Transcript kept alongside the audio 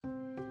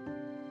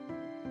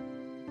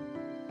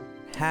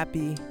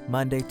Happy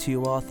Monday to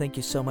you all. Thank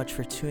you so much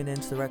for tuning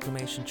in to the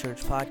Reclamation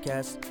Church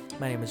podcast.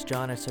 My name is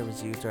John. I serve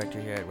as youth director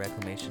here at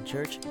Reclamation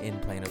Church in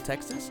Plano,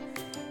 Texas.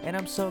 And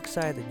I'm so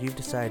excited that you've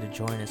decided to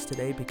join us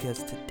today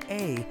because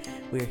today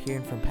we are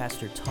hearing from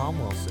Pastor Tom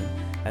Wilson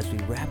as we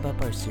wrap up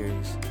our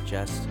series,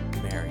 Just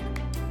Married.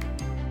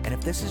 And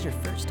if this is your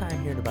first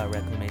time hearing about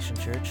Reclamation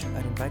Church,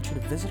 I'd invite you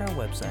to visit our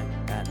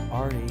website at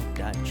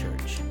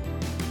re.church.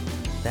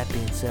 That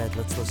being said,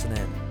 let's listen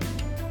in.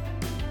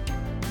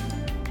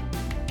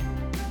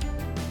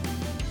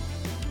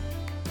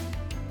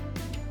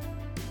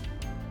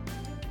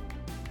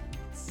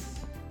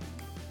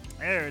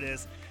 There it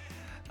is.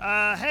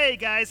 Hey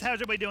guys, how's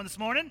everybody doing this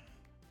morning?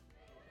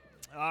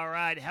 All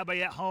right, how about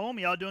you at home?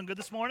 Y'all doing good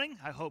this morning?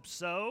 I hope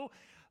so.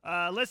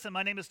 Listen,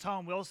 my name is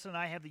Tom Wilson.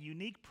 I have the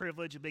unique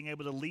privilege of being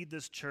able to lead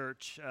this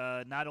church,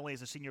 not only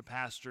as a senior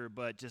pastor,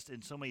 but just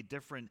in so many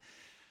different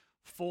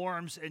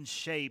forms and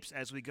shapes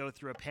as we go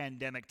through a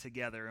pandemic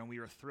together, and we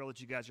are thrilled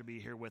that you guys are be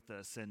here with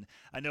us. And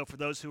I know for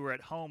those who are at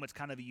home, it's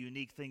kind of a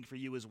unique thing for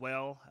you as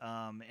well,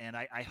 and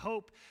I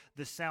hope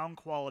the sound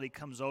quality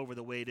comes over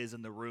the way it is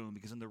in the room,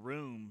 because in the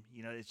room,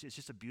 you know, it's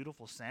just a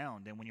beautiful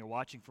sound, and when you're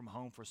watching from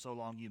home for so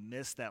long, you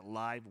miss that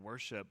live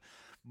worship.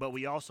 But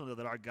we also know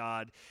that our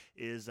God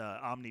is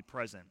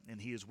omnipresent, and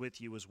He is with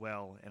you as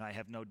well, and I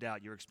have no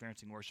doubt you're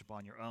experiencing worship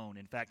on your own.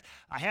 In fact,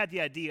 I had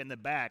the idea in the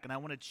back, and I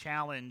want to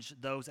challenge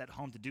those at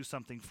home to do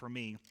something for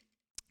me,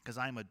 because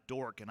I'm a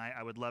dork, and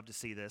I would love to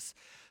see this.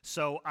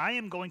 So I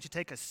am going to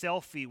take a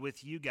selfie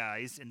with you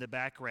guys in the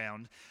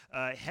background.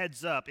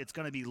 Heads up, it's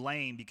going to be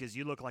lame because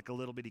you look like a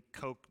little bitty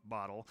Coke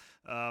bottle,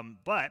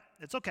 but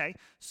it's okay.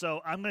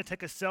 So I'm going to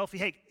take a selfie.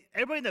 Hey,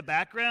 everybody in the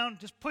background,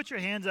 just put your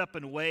hands up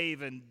and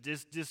wave, and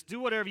just do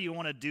whatever you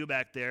want to do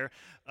back there.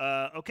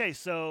 Okay,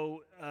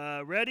 so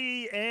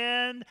ready,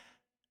 and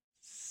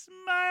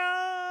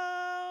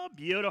smile.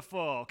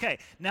 Beautiful. Okay,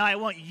 now I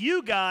want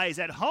you guys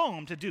at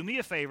home to do me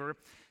a favor.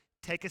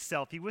 Take a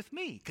selfie with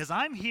me, because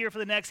I'm here for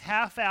the next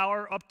half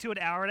hour, up to an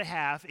hour and a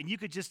half, and you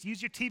could just use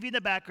your TV in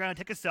the background,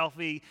 take a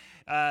selfie,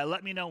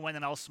 let me know when,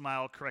 and I'll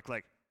smile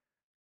correctly.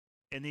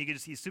 And then you can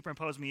just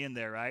superimpose me in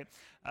there, right?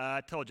 I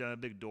told you I'm a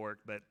big dork,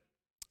 but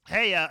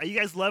hey, are you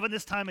guys loving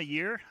this time of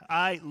year?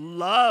 I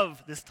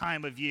love this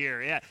time of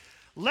year, yeah.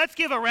 Let's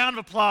give a round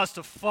of applause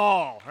to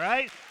fall,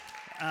 right?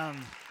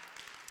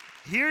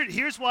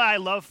 Here's why I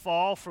love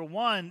fall. For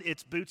one,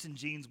 it's boots and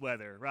jeans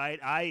weather, right?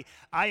 I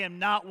am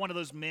not one of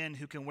those men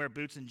who can wear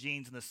boots and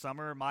jeans in the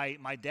summer.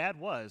 My dad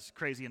was,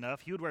 crazy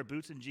enough. He would wear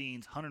boots and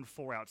jeans,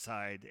 104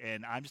 outside,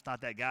 and I'm just not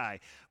that guy.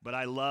 But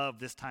I love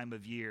this time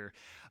of year.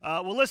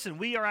 Well, listen,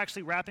 we are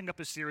actually wrapping up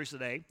a series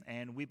today,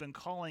 and we've been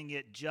calling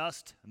it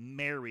Just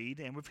Married,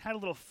 and we've had a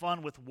little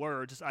fun with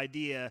words, this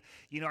idea,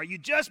 are you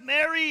just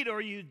married, or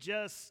are you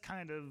just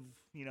kind of,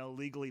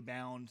 legally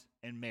bound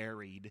and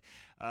married?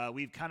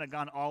 We've kind of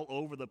gone all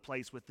over the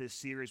place with this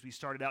series. We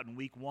started out in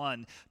week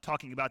 1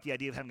 talking about the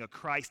idea of having a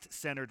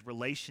Christ-centered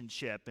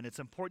relationship, and it's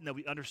important that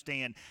we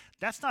understand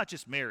that's not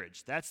just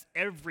marriage. That's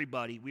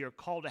everybody. We are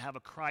called to have a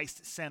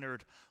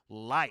Christ-centered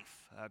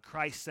life,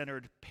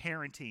 Christ-centered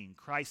parenting,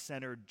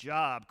 Christ-centered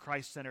job,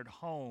 Christ-centered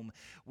home.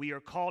 We are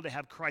called to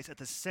have Christ at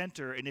the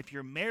center, and if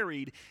you're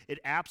married, it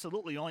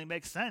absolutely only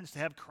makes sense to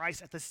have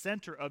Christ at the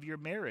center of your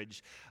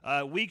marriage.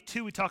 Week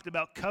 2, we talked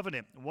about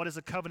covenant. What is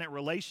a covenant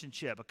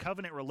relationship? A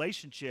covenant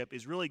relationship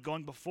is really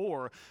going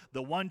before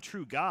the one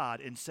true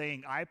God and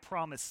saying, I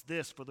promise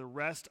this for the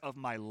rest of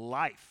my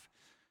life.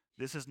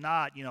 This is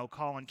not,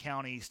 Collin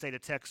County, state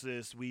of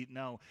Texas.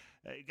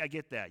 I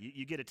get that.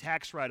 You get a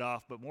tax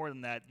write-off, but more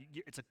than that,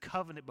 it's a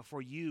covenant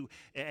before you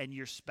and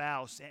your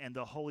spouse and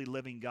the holy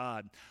living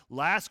God.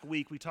 Last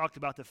week, we talked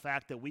about the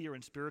fact that we are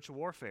in spiritual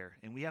warfare,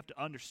 and we have to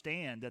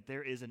understand that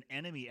there is an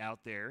enemy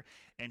out there,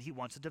 and he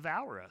wants to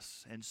devour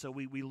us. And so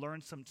we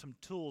learned some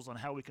tools on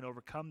how we can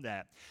overcome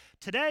that.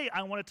 Today,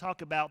 I want to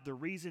talk about the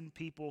reason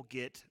people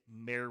get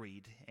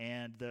married,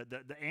 and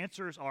the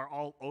answers are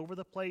all over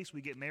the place.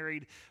 We get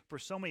married for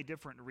so many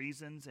different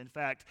reasons. In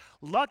fact,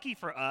 lucky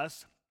for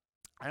us,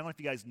 I don't know if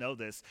you guys know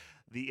this,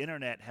 the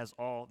internet has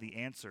all the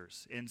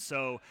answers. And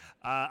so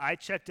I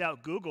checked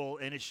out Google,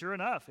 and sure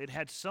enough, it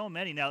had so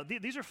many. Now,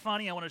 these are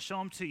funny. I want to show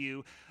them to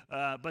you.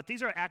 But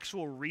these are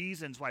actual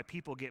reasons why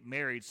people get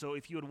married. So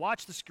if you would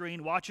watch your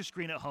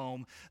screen at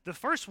home. The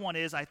first one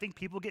is, I think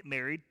people get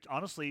married,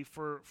 honestly,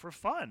 for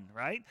fun,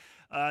 right?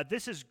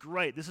 This is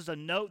great. This is a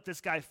note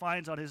this guy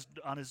finds on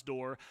his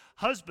door.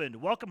 Husband,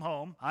 welcome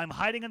home. I'm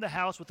hiding in the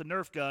house with a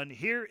Nerf gun.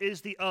 Here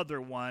is the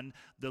other one.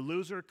 The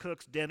loser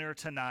cooks dinner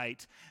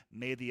tonight.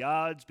 May the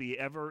odds be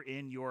ever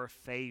in your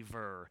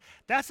favor.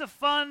 That's a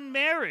fun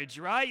marriage,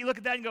 right? You look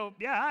at that and go,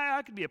 yeah,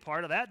 I could be a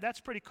part of that. That's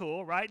pretty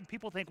cool, right? And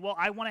people think, well,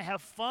 I want to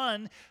have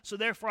fun, so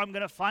therefore I'm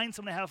going to find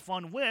someone to have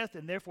fun with,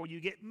 and therefore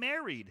you get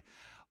married.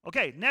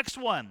 Okay, next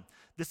one.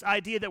 This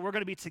idea that we're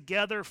going to be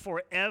together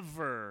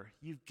forever.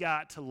 You've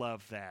got to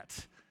love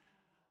that.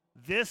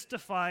 This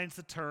defines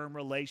the term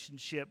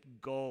relationship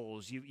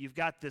goals. You've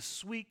got this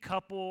sweet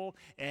couple,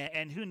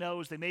 and who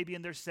knows, they may be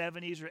in their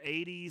 70s or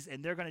 80s,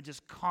 and they're going to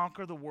just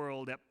conquer the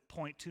world at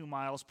 0.2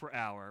 miles per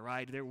hour,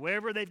 right?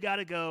 Wherever they've got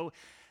to go,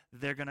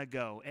 they're going to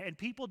go. And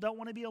people don't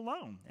want to be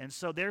alone. And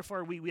so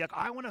therefore, we like,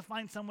 I want to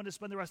find someone to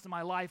spend the rest of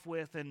my life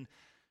with, and,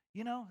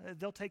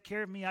 they'll take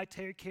care of me, I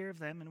take care of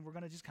them, and we're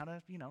going to just kind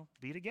of,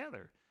 be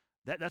together.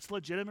 That's a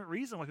legitimate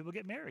reason why people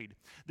get married.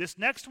 This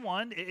next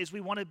one is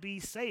we want to be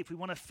safe. We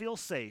want to feel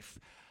safe.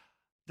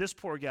 This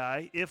poor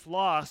guy, if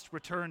lost,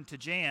 returned to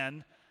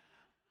Jan.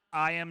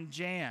 I am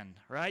Jan,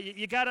 right?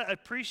 You got to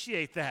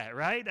appreciate that,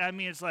 right? I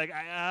mean, it's like,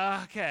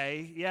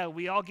 okay, yeah,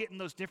 we all get in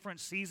those different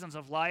seasons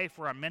of life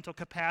where our mental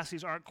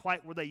capacities aren't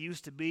quite where they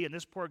used to be. And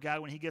this poor guy,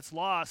 when he gets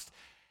lost,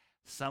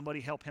 somebody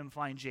help him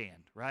find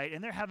Jan, right?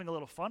 And they're having a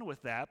little fun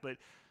with that, but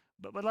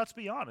let's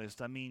be honest.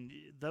 I mean,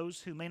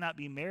 those who may not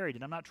be married,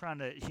 and I'm not trying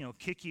to,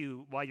 kick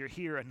you while you're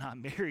here and not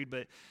married,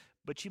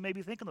 but you may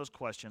be thinking those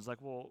questions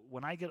like, well,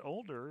 when I get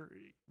older,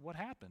 what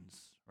happens,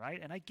 right?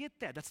 And I get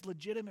that. That's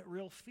legitimate,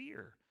 real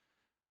fear.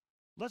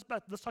 Let's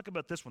talk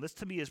about this one. This,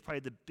 to me, is probably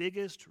the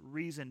biggest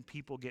reason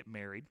people get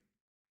married.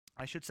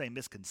 I should say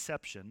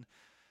misconception.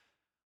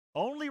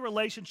 Only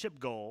relationship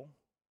goal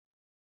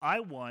I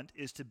want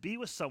is to be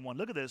with someone,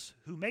 look at this,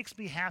 who makes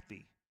me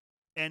happy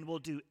and will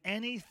do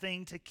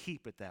anything to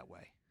keep it that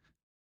way.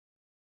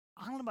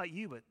 I don't know about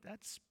you, but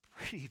that's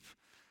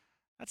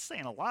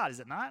saying a lot, is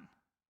it not?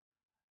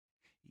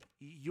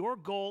 Your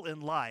goal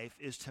in life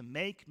is to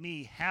make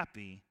me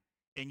happy,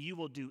 and you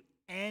will do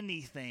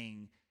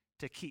anything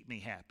to keep me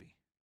happy.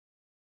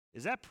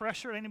 Is that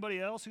pressure to anybody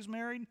else who's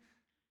married?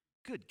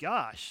 Good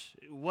gosh,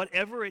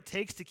 whatever it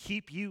takes to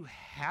keep you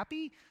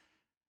happy?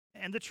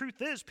 And the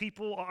truth is,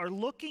 people are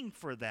looking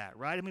for that,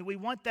 right? I mean, we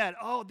want that.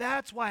 Oh,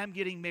 that's why I'm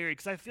getting married,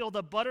 because I feel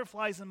the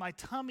butterflies in my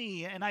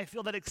tummy, and I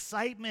feel that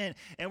excitement,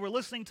 and we're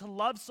listening to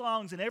love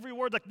songs, and every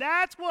word, like,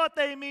 that's what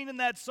they mean in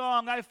that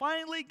song. I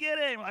finally get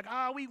it. And we're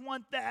like, we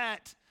want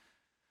that.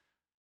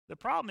 The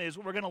problem is,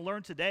 what we're going to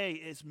learn today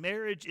is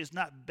marriage is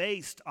not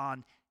based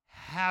on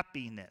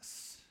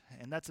happiness.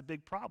 And that's a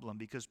big problem,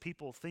 because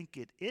people think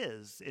it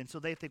is. And so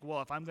they think,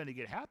 well, if I'm going to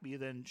get happy,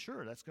 then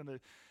sure, that's going to...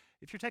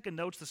 If you're taking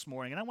notes this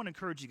morning, and I want to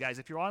encourage you guys,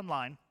 if you're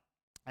online,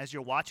 as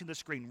you're watching the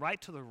screen, right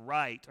to the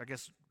right, I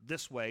guess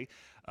this way,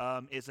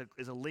 is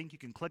a link. You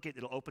can click it.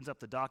 It opens up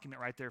the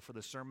document right there for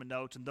the sermon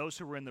notes. And those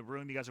who are in the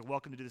room, you guys are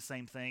welcome to do the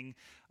same thing.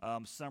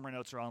 Sermon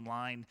notes are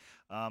online.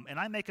 And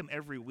I make them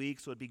every week,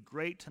 so it'd be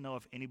great to know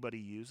if anybody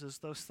uses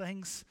those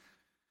things.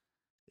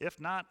 If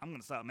not, I'm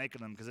going to stop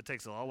making them because it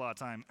takes a whole lot of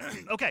time.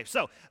 Okay,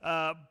 so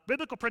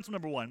biblical principle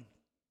number one.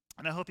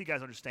 And I hope you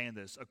guys understand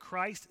this. A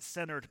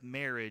Christ-centered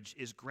marriage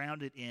is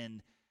grounded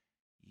in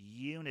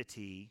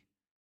unity,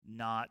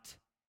 not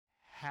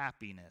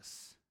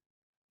happiness.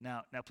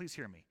 Now, please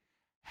hear me.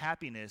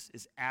 Happiness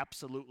is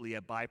absolutely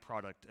a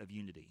byproduct of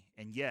unity.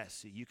 And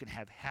yes, you can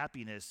have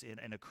happiness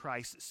in a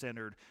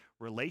Christ-centered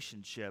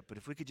relationship, but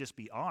if we could just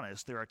be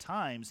honest, there are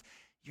times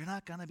you're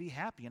not going to be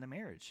happy in a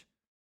marriage.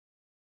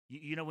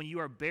 When you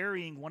are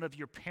burying one of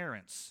your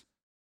parents,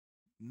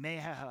 may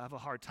have a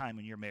hard time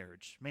in your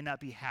marriage, may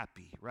not be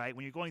happy, right?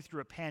 When you're going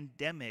through a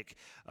pandemic,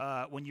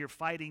 when you're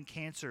fighting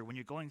cancer, when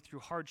you're going through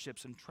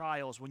hardships and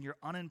trials, when you're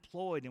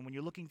unemployed and when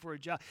you're looking for a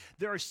job,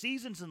 there are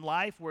seasons in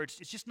life where it's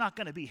just not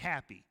going to be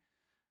happy.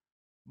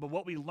 But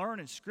what we learn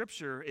in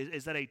Scripture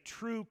is that a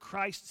true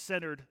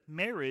Christ-centered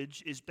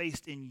marriage is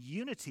based in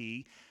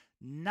unity,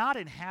 not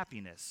in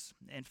happiness.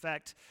 In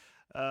fact,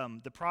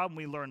 the problem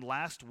we learned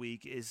last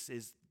week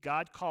is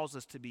God calls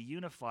us to be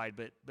unified,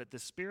 but the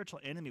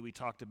spiritual enemy we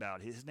talked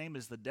about, his name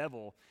is the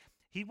devil.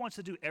 He wants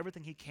to do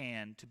everything he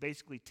can to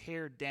basically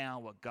tear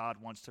down what God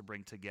wants to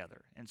bring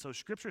together. And so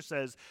Scripture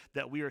says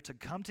that we are to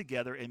come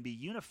together and be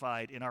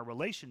unified in our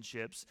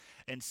relationships,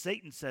 and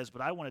Satan says,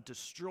 but I want to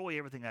destroy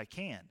everything I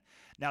can.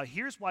 Now,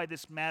 here's why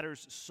this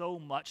matters so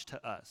much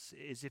to us,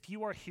 is if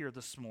you are here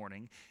this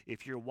morning,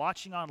 if you're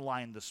watching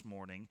online this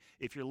morning,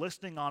 if you're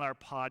listening on our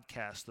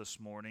podcast this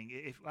morning,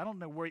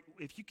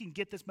 if you can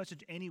get this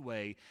message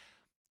anyway,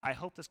 I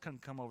hope this can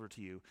come over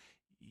to you.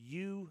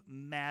 You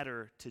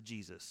matter to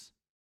Jesus.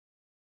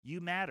 You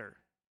matter.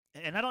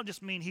 And I don't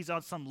just mean he's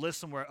on some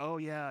list somewhere, oh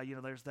yeah,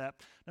 there's that.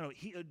 No,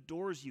 he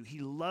adores you. He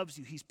loves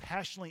you. He's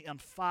passionately on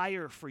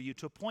fire for you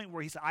to a point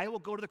where he said, I will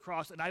go to the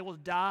cross and I will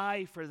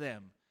die for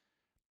them.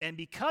 And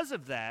because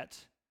of that,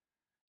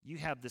 you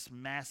have this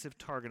massive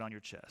target on your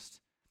chest.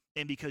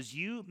 And because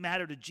you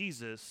matter to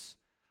Jesus,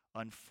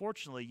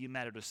 unfortunately, you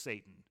matter to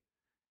Satan.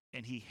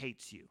 And he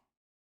hates you.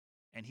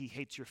 And he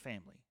hates your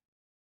family.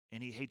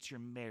 And he hates your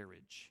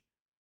marriage.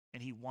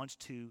 And he wants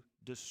to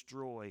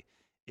destroy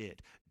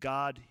it.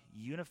 God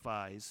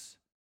unifies,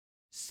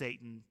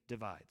 Satan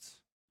divides.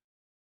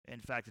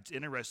 In fact, it's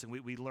interesting.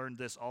 We learned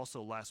this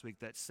also last week,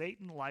 that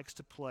Satan likes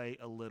to play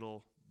a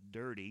little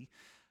dirty.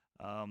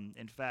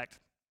 In fact,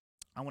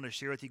 I want to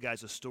share with you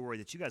guys a story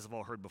that you guys have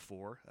all heard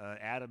before,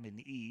 Adam and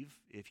Eve.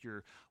 If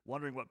you're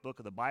wondering what book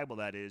of the Bible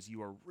that is,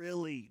 you are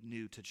really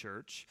new to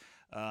church.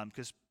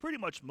 because pretty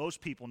much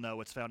most people know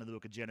what's found in the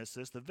book of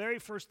Genesis. The very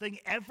first thing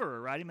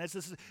ever, right? I mean,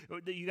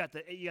 you got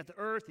the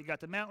earth, you got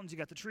the mountains, you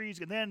got the trees,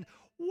 and then,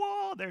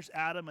 whoa, there's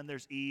Adam and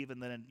there's Eve,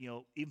 and then,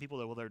 even people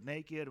that, well, they're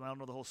naked. I don't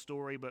know the whole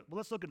story, but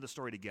let's look at the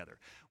story together.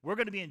 We're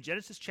going to be in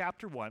Genesis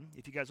chapter 1.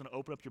 If you guys want to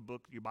open up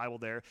your Bible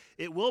there,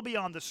 it will be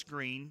on the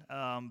screen,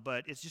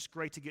 but it's just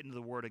great to get into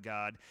the Word of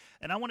God.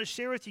 And I want to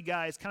share with you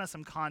guys kind of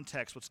some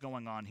context what's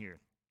going on here.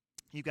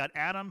 You got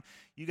Adam,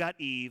 you got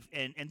Eve,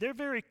 and they're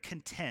very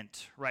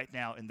content right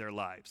now in their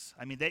lives.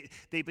 I mean,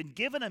 they've been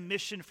given a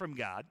mission from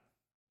God,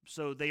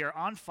 so they are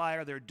on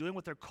fire, they're doing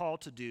what they're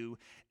called to do,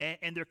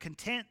 and they're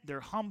content,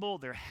 they're humble,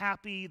 they're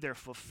happy, they're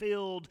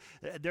fulfilled,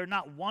 they're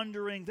not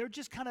wondering, they're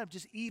just kind of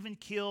just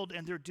even-keeled,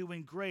 and they're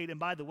doing great. And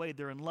by the way,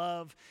 they're in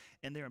love,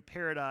 and they're in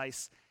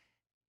paradise,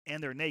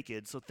 and they're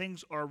naked, so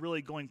things are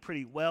really going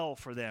pretty well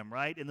for them,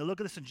 right? And look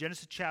at this in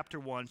Genesis chapter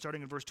 1,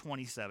 starting in verse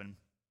 27.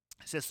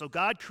 It says, so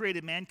God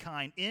created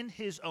mankind in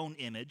his own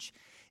image.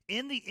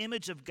 In the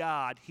image of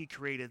God, he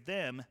created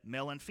them,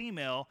 male and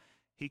female,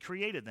 he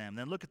created them.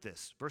 Then look at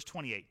this, verse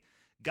 28.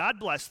 God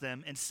blessed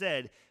them and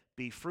said,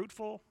 be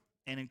fruitful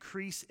and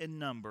increase in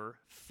number,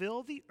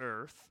 fill the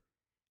earth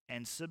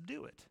and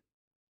subdue it.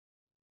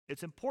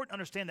 It's important to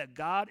understand that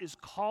God is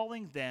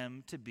calling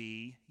them to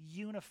be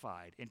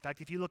unified. In fact,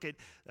 if you look at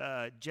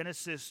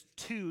Genesis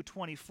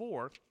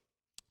 2:24,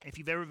 if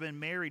you've ever been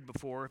married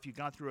before, if you've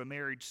gone through a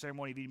marriage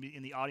ceremony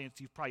in the audience,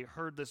 you've probably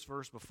heard this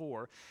verse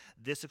before.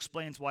 This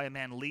explains why a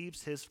man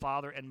leaves his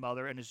father and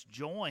mother and is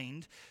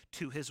joined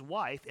to his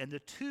wife, and the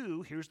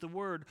two, here's the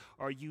word,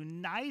 are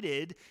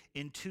united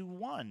into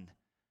one.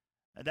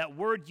 And that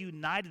word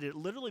united, it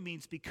literally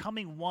means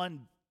becoming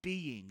one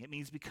being. It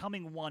means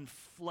becoming one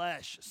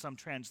flesh, some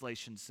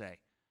translations say.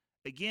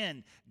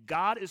 Again,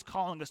 God is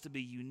calling us to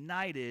be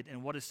united,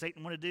 and what does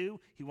Satan want to do?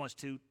 He wants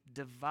to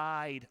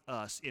divide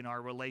us in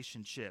our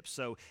relationships.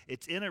 So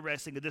it's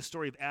interesting that this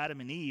story of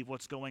Adam and Eve,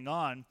 what's going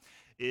on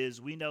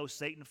is we know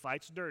Satan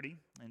fights dirty,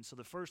 and so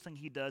the first thing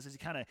he does is he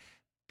kind of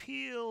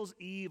peels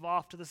Eve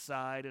off to the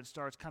side and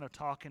starts kind of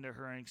talking to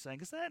her and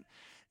saying, is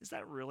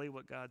that really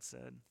what God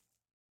said?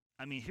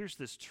 I mean, here's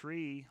this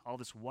tree, all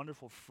this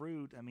wonderful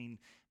fruit. I mean,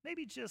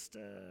 maybe just,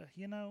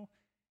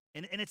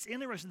 And it's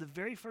interesting, the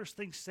very first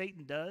thing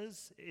Satan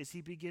does is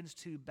he begins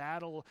to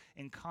battle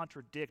and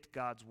contradict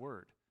God's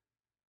word.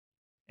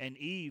 And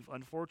Eve,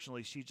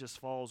 unfortunately, she just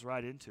falls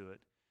right into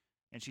it.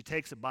 And she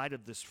takes a bite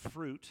of this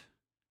fruit.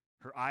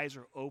 Her eyes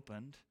are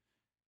opened.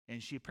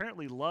 And she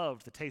apparently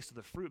loved the taste of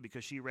the fruit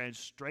because she ran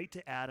straight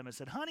to Adam and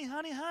said, honey,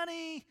 honey,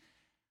 honey,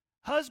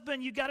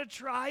 husband, you got to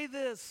try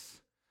this.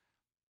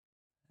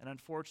 And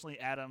unfortunately,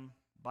 Adam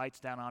bites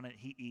down on it,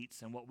 he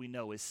eats, and what we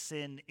know is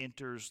sin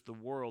enters the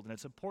world. And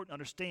it's important to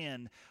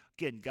understand,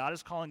 again, God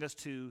is calling us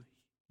to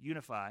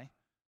unify.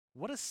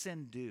 What does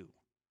sin do?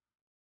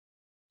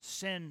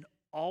 Sin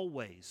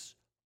always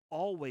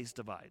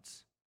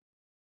divides.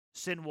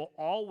 Sin will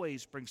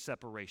always bring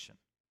separation.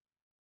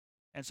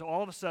 And so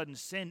all of a sudden,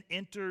 sin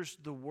enters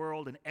the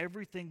world and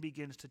everything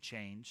begins to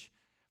change.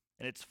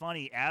 And it's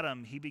funny,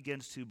 Adam, he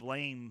begins to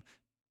blame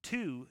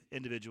two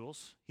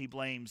individuals. He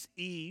blames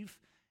Eve,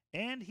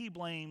 and he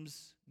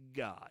blames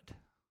God.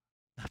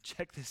 Now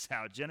check this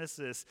out.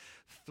 Genesis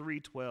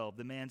 3:12.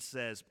 The man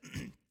says,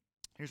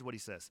 here's what he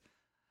says.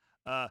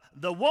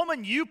 The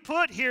woman you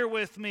put here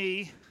with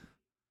me,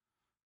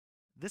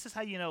 this is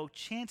how you know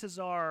chances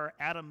are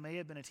Adam may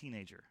have been a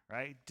teenager,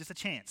 right? Just a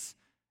chance.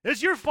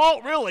 It's your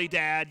fault, really,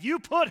 Dad. You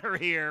put her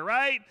here,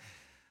 right?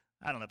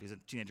 I don't know if he's a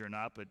teenager or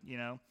not, but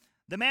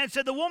The man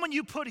said, the woman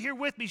you put here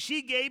with me,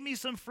 she gave me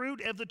some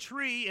fruit of the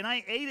tree, and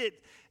I ate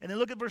it. And then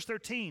look at verse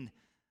 13.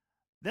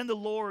 Then the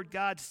Lord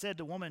God said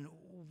to the woman,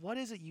 what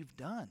is it you've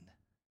done?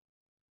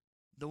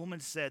 The woman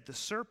said, the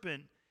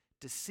serpent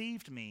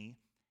deceived me,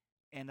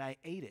 and I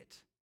ate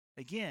it.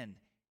 Again,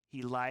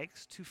 he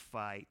likes to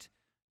fight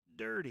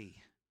dirty.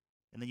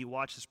 And then you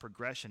watch this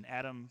progression.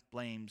 Adam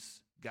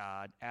blames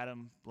God.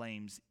 Adam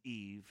blames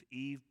Eve.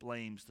 Eve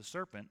blames the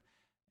serpent,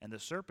 and the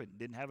serpent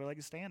didn't have a leg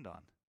to stand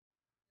on.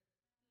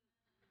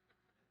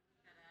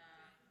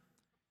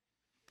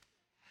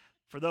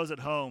 For those at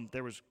home,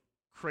 there was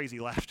crazy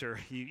laughter.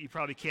 You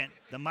probably can't,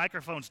 the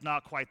microphone's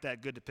not quite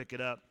that good to pick it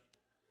up.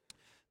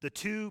 The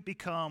two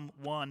become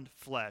one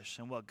flesh,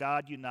 and what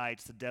God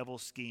unites, the devil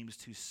schemes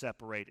to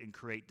separate and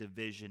create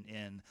division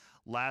in.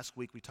 Last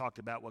week we talked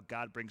about what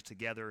God brings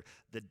together,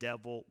 the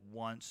devil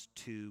wants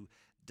to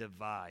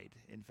divide.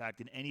 In fact,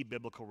 in any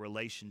biblical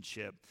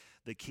relationship,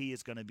 the key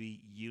is going to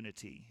be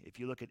unity. If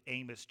you look at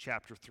Amos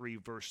chapter 3,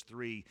 verse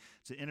 3,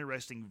 it's an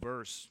interesting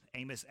verse.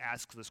 Amos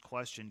asks this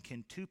question,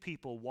 can two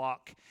people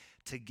walk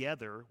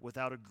together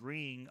without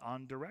agreeing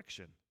on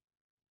direction?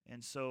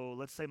 And so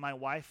let's say my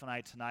wife and I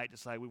tonight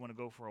decide we want to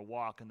go for a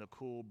walk in the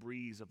cool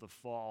breeze of the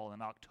fall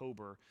in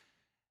October,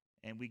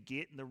 and we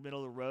get in the middle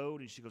of the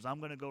road, and she goes, I'm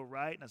going to go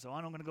right, and I say,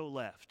 I'm going to go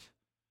left.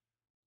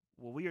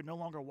 Well, we are no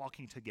longer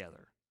walking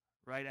together.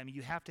 Right? I mean,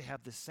 you have to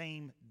have the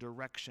same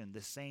direction,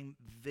 the same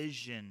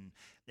vision.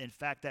 In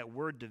fact, that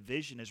word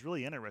division is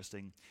really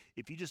interesting.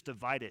 If you just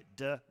divide it,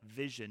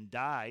 division,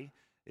 die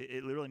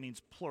It literally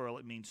means plural.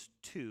 It means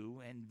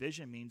two, and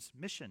vision means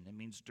mission. It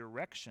means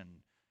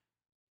direction.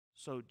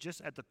 So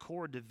just at the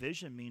core,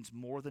 division means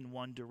more than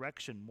one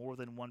direction, more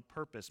than one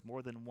purpose,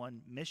 more than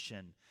one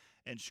mission.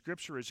 And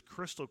Scripture is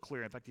crystal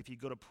clear. In fact, if you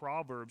go to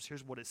Proverbs,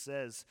 here's what it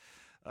says.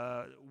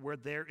 Where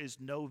there is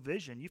no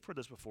vision, you've heard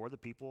this before, the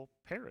people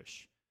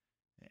perish.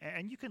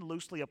 And you can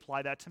loosely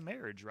apply that to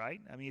marriage,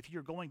 right? I mean, if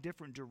you're going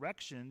different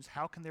directions,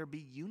 how can there be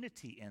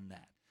unity in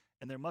that?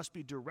 And there must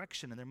be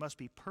direction, and there must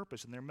be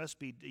purpose, and there must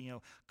be,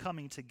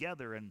 coming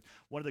together. And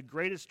one of the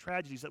greatest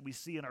tragedies that we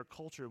see in our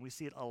culture, and we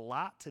see it a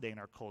lot today in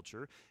our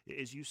culture,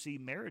 is you see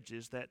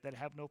marriages that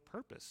have no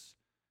purpose,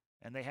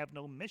 and they have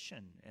no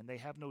mission, and they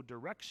have no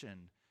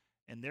direction.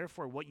 And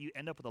therefore, what you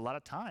end up with a lot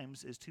of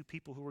times is two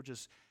people who are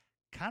just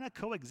kind of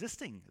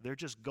coexisting. They're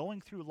just going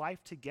through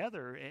life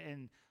together,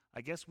 and I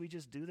guess we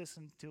just do this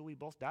until we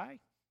both die.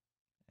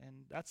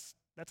 And that's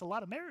a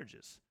lot of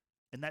marriages,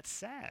 and that's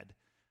sad.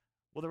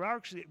 Well, there are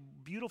actually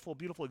beautiful,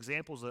 beautiful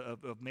examples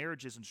of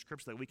marriages in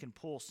Scripture that we can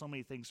pull so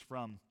many things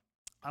from.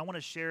 I want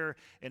to share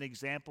an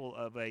example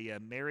of a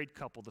married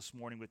couple this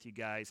morning with you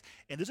guys.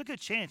 And there's a good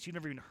chance you've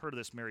never even heard of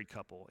this married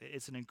couple.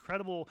 It's an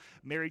incredible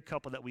married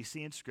couple that we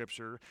see in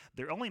Scripture.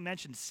 They're only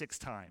mentioned 6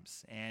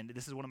 times. And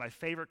this is one of my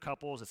favorite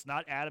couples. It's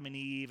not Adam and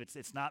Eve.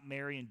 It's not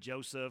Mary and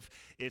Joseph.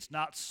 It's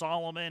not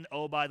Solomon,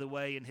 oh, by the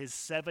way, and his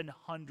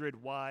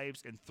 700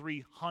 wives and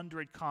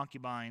 300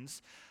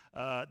 concubines.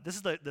 This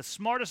is the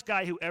smartest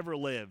guy who ever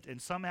lived.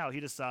 And somehow he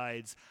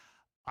decides,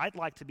 I'd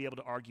like to be able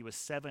to argue with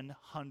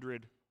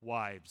 700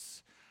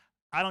 wives.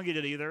 I don't get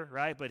it either,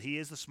 right? But he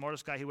is the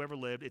smartest guy who ever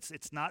lived.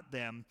 It's not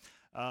them.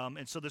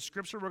 And so the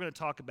scripture we're going to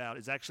talk about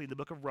is actually the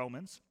book of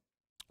Romans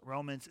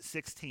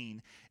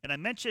 16. And I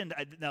mentioned,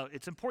 now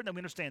it's important that we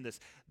understand this.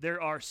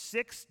 There are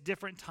 6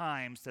 different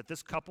times that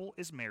this couple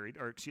is married,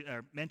 or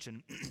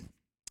mentioned.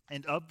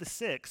 And of the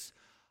 6,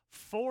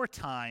 4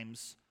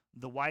 times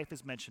the wife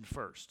is mentioned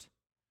first.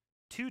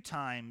 2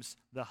 times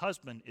the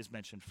husband is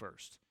mentioned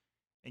first.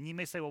 And you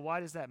may say, well,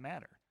 why does that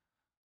matter?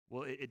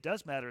 Well, it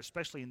does matter,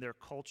 especially in their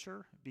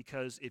culture,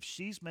 because if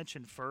she's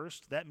mentioned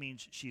first, that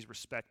means she's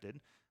respected.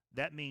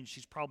 That means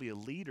she's probably a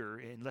leader,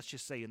 and let's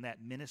just say in that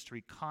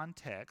ministry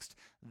context,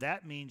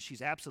 that means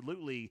she's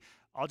absolutely,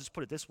 I'll just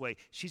put it this way,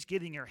 she's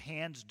getting her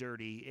hands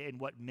dirty in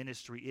what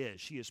ministry is.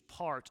 She is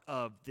part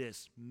of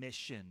this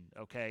mission,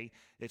 okay?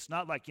 It's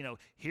not like,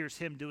 here's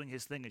him doing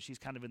his thing and she's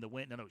kind of in the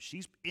wind. No,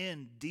 she's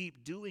in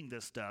deep doing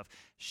this stuff.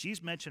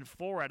 She's mentioned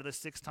 4 out of the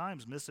 6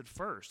 times, listed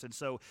first. And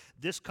so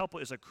this couple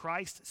is a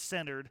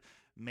Christ-centered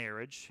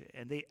marriage,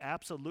 and they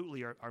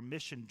absolutely are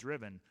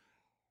mission-driven.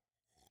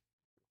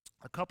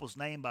 The couple's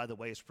name, by the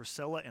way, is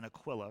Priscilla and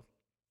Aquila.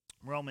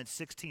 Romans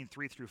 16,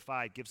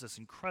 3-5 gives us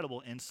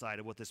incredible insight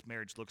of what this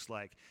marriage looks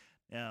like.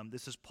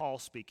 This is Paul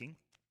speaking,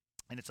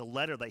 and it's a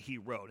letter that he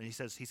wrote. And he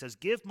says,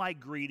 give my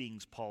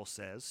greetings, Paul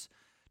says,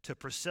 to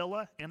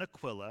Priscilla and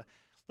Aquila.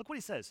 Look what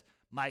he says,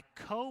 my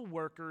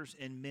co-workers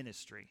in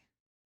ministry.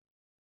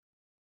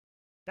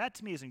 That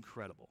to me is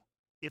incredible.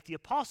 If the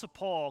Apostle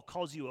Paul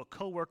calls you a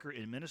co-worker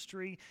in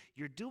ministry,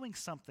 you're doing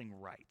something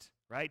right?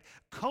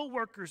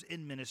 Co-workers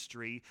in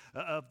ministry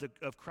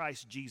of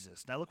Christ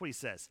Jesus. Now look what he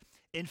says.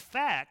 In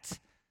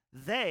fact,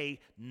 they,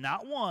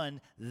 not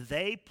one,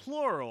 they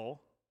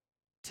plural,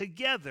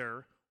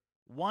 together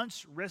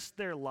once risked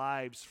their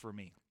lives for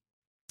me.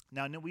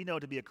 Now we know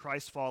to be a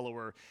Christ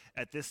follower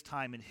at this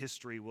time in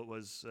history what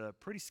was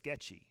pretty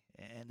sketchy.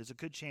 And there's a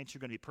good chance you're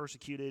going to be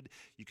persecuted.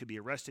 You could be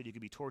arrested. You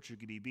could be tortured. You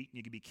could be beaten.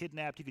 You could be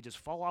kidnapped. You could just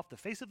fall off the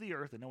face of the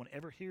earth and no one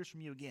ever hears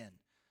from you again.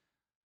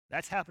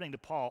 That's happening to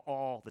Paul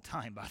all the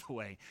time, by the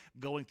way,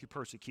 going through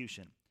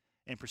persecution.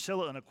 And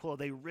Priscilla and Aquila,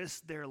 they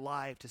risked their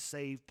life to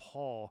save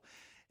Paul.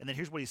 And then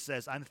here's what he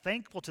says, I'm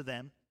thankful to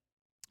them,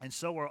 and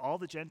so are all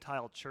the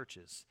Gentile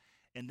churches.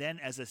 And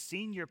then as a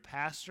senior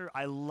pastor,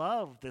 I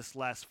love this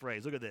last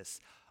phrase. Look at this.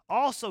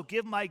 Also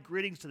give my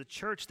greetings to the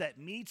church that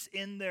meets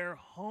in their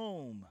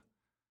home.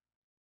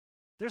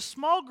 They're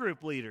small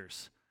group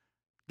leaders.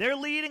 They're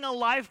leading a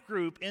life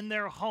group in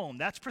their home.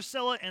 That's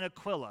Priscilla and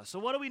Aquila. So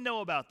what do we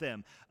know about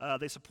them?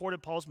 They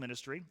supported Paul's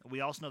ministry.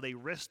 We also know they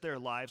risked their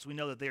lives. We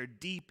know that they're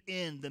deep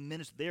in the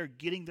ministry. They're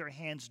getting their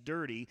hands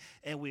dirty.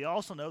 And we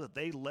also know that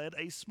they led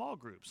a small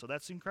group. So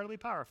that's incredibly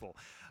powerful.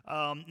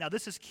 Now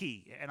this is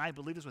key, and I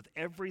believe this with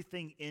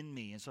everything in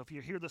me. And so if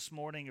you're here this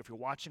morning, if you're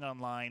watching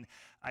online,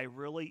 I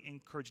really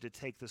encourage you to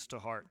take this to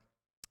heart.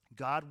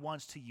 God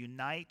wants to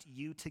unite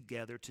you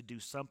together to do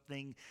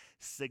something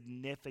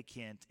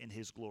significant in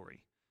his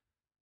glory.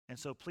 And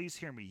so please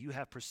hear me. You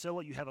have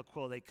Priscilla, you have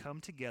Aquila. They come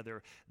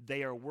together.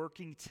 They are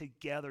working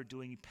together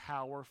doing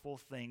powerful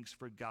things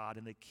for God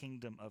in the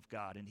kingdom of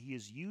God. And he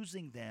is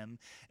using them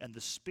and the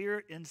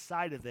Spirit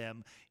inside of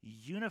them,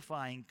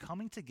 unifying,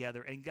 coming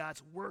together, and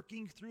God's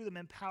working through them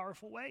in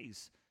powerful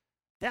ways.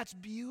 That's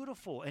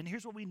beautiful. And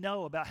here's what we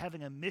know about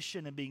having a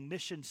mission and being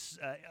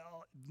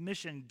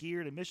mission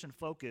geared and mission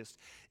focused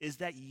is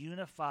that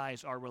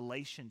unifies our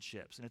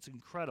relationships. And it's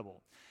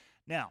incredible.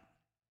 Now,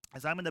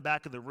 as I'm in the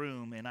back of the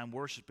room and I'm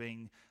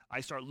worshiping,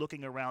 I start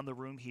looking around the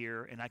room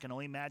here, and I can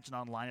only imagine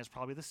online it's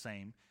probably the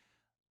same.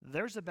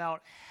 there's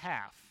about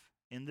half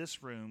in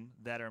this room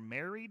that are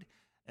married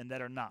and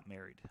that are not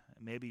married.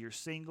 Maybe you're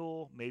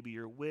single, maybe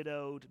you're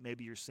widowed,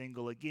 maybe you're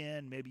single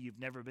again, maybe you've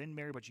never been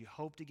married, but you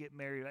hope to get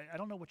married. I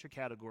don't know what your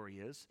category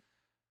is.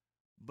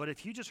 But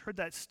if you just heard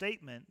that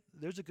statement,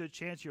 there's a good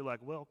chance you're like,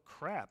 well,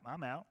 crap,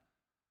 I'm out.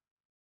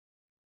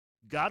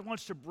 God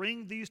wants to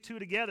bring these two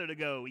together to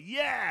go,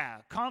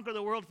 yeah, conquer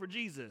the world for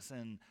Jesus.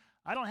 And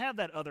I don't have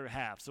that other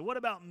half. So what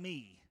about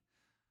me?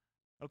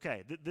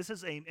 Okay, this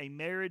is a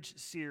marriage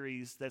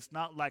series that's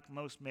not like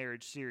most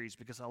marriage series,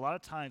 because a lot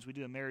of times we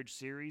do a marriage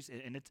series,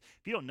 and it's,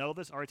 if you don't know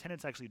this, our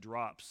attendance actually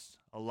drops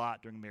a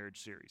lot during a marriage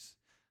series.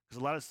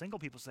 Because a lot of single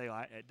people say,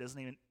 oh, it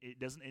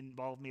doesn't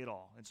involve me at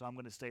all, and so I'm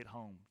going to stay at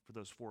home for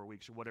those 4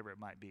 weeks or whatever it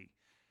might be.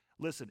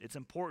 Listen, it's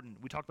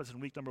important. We talked about this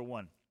in week number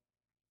 1.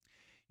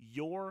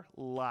 Your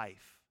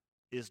life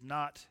is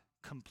not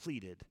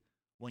completed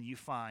when you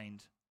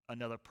find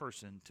another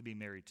person to be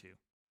married to,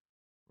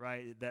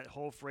 right? That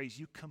whole phrase,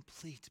 you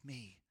complete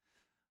me.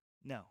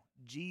 No,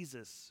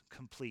 Jesus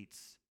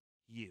completes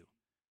you.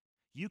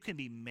 You can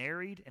be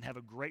married and have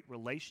a great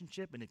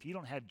relationship, and if you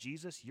don't have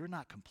Jesus, you're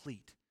not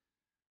complete.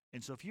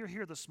 And so if you're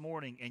here this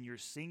morning and you're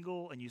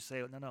single and you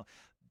say, no,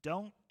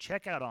 don't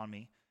check out on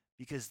me,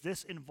 because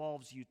this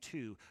involves you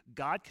too.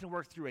 God can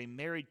work through a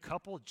married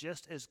couple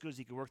just as good as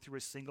he can work through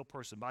a single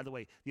person. By the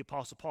way, the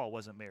Apostle Paul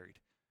wasn't married,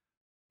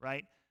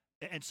 right?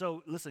 And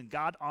so, listen,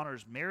 God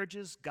honors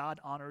marriages. God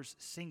honors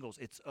singles.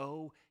 It's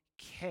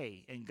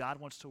okay, and God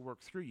wants to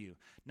work through you.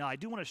 Now, I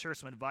do want to share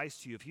some advice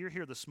to you. If you're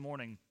here this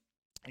morning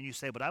and you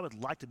say, but I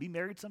would like to be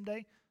married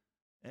someday,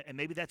 and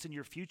maybe that's in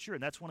your future,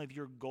 and that's one of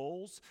your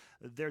goals,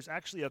 there's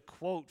actually a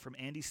quote from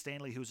Andy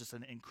Stanley, who's just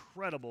an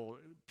incredible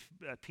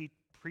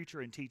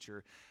preacher and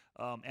teacher,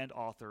 and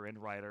author and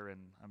writer,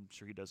 and I'm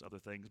sure he does other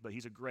things, but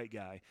he's a great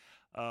guy.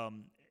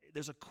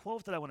 There's a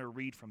quote that I want to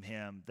read from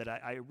him that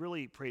I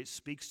really pray it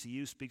speaks to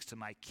you, speaks to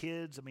my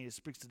kids. I mean, it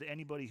speaks to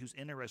anybody who's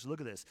interested.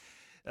 Look at this.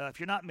 If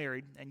you're not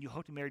married and you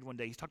hope to be married one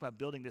day, he's talking about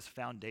building this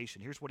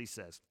foundation. Here's what he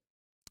says.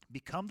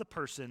 Become the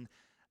person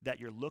that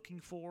you're looking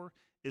for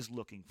is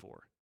looking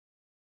for.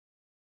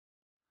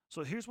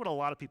 So here's what a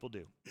lot of people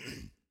do.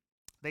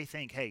 They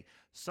think, hey,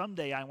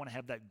 someday I want to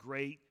have that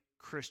great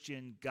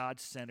Christian,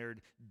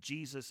 God-centered,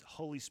 Jesus,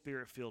 Holy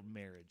Spirit-filled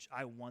marriage.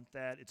 I want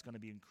that. It's going to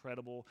be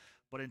incredible.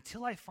 But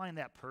until I find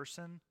that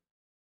person,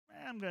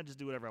 I'm going to just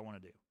do whatever I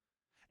want to do.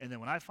 And then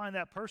when I find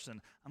that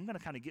person, I'm going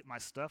to kind of get my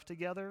stuff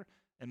together,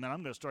 and then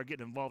I'm going to start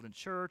getting involved in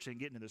church and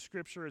getting into the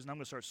scriptures, and I'm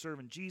going to start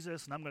serving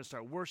Jesus, and I'm going to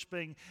start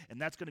worshiping, and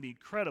that's going to be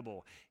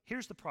incredible.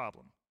 Here's the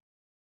problem.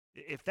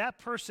 If that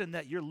person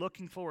that you're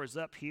looking for is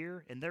up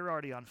here, and they're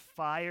already on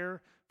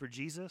fire for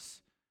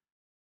Jesus,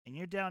 and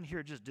you're down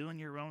here just doing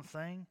your own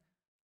thing,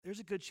 there's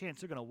a good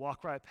chance they're going to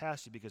walk right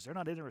past you because they're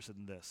not interested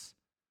in this.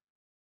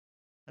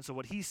 And so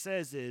what he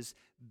says is,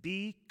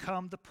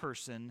 become the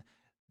person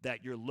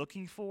that you're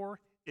looking for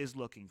is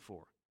looking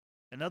for.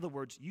 In other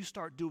words, you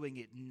start doing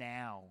it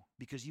now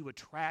because you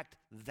attract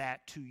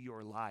that to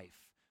your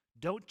life.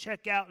 Don't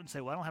check out and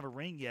say, well, I don't have a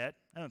ring yet.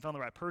 I haven't found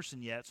the right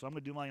person yet, so I'm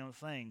going to do my own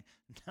thing.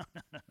 No.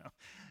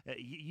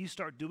 You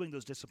start doing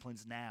those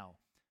disciplines now.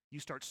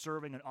 You start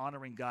serving and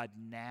honoring God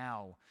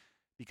now,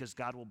 because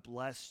God will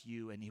bless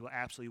you and he will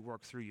absolutely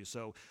work through you.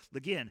 So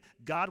again,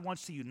 God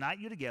wants to unite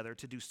you together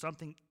to do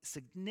something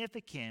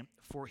significant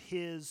for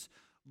his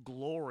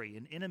glory.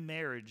 And in a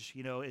marriage,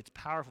 it's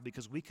powerful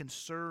because we can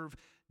serve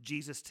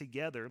Jesus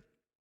together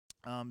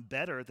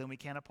better than we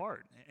can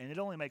apart. And it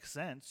only makes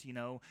sense,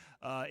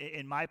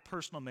 in my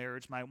personal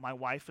marriage, my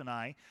wife and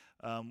I,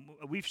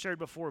 we've shared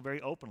before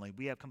very openly,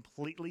 we have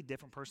completely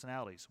different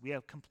personalities. We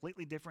have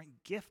completely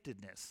different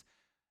giftedness.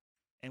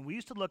 And we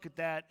used to look at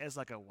that as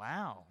like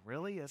wow,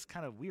 really? That's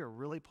we are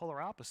really polar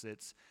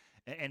opposites.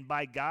 And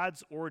by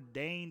God's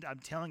ordained, I'm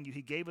telling you,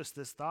 he gave us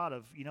this thought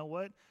of, you know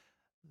what?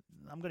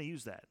 I'm going to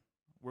use that.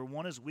 Where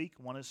one is weak,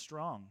 one is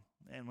strong.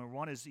 And where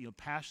one is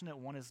passionate,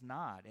 one is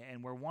not.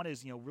 And where one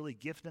is really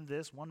gifted in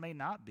this, one may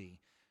not be.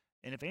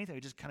 And if anything,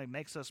 it just kind of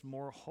makes us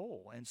more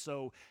whole. And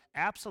so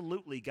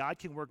absolutely, God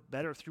can work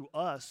better through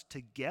us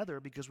together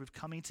because we're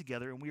coming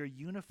together and we are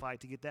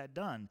unified to get that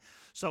done.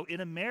 So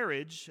in a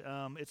marriage,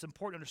 it's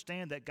important to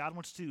understand that God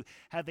wants to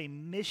have a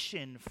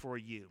mission for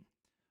you,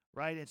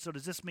 right? And so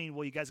does this mean,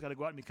 well, you guys got to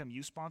go out and become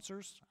youth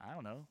sponsors? I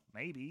don't know,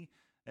 maybe.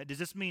 Does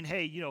this mean,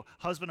 hey,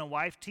 husband and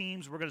wife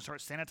teams, we're going to start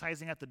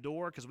sanitizing at the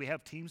door because we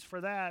have teams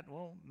for that?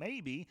 Well,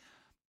 maybe.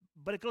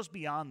 But it goes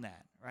beyond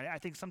that, right? I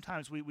think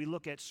sometimes we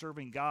look at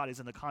serving God as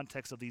in the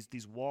context of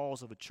these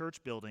walls of a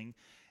church building,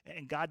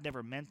 and God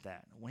never meant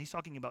that. When he's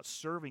talking about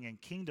serving and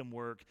kingdom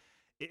work,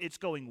 it's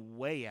going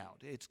way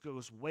out. It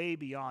goes way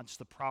beyond just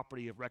the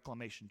property of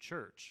Reclamation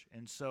Church.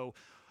 And so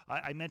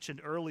I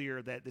mentioned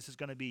earlier that this is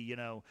going to be,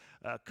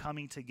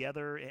 coming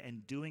together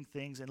and doing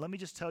things. And let me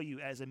just tell you,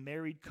 as a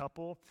married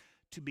couple,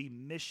 to be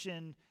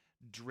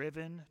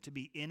mission-driven, to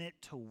be in it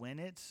to win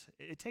it,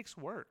 it takes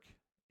work.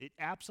 It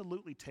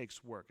absolutely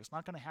takes work. It's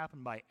not going to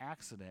happen by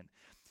accident.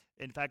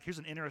 In fact, here's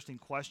an interesting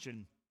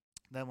question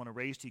that I want to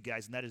raise to you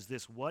guys, and that is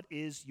this. What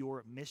is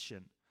your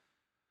mission?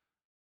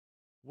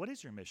 What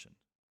is your mission?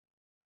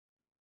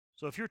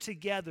 So if you're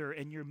together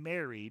and you're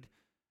married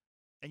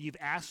and you've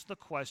asked the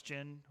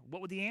question,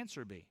 what would the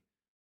answer be?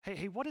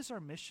 Hey, what is our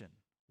mission?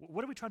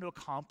 What are we trying to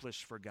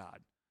accomplish for God?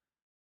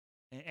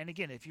 And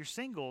again, if you're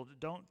single,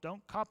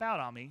 don't cop out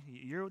on me.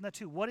 You're in that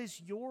too. What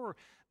is your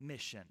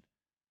mission?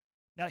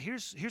 Now,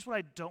 here's what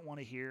I don't want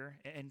to hear,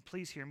 and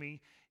please hear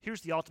me.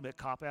 Here's the ultimate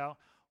cop out.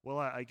 Well,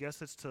 I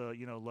guess it's to,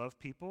 love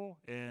people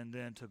and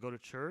then to go to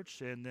church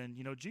and then,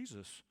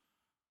 Jesus.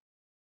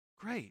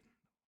 Great.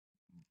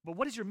 But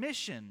what is your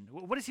mission?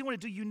 What does he want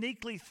to do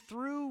uniquely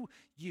through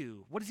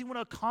you? What does he want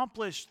to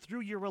accomplish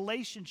through your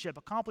relationship,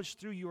 accomplish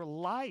through your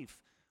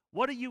life?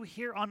 What are you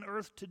here on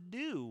earth to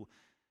do?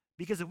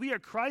 Because if we are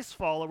Christ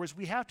followers,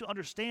 we have to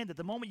understand that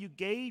the moment you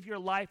gave your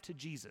life to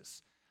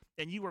Jesus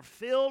and you were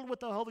filled with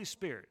the Holy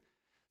Spirit,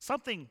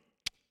 something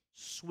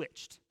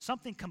switched.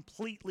 Something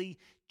completely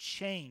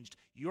changed.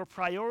 Your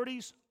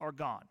priorities are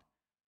gone.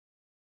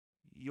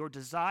 Your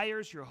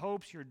desires, your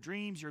hopes, your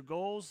dreams, your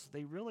goals,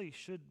 they really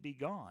should be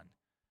gone.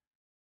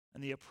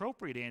 And the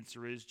appropriate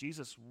answer is,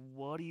 Jesus,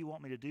 what do you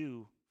want me to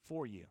do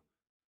for you?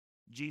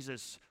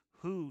 Jesus,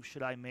 who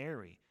should I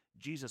marry?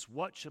 Jesus,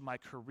 what should my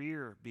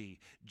career be?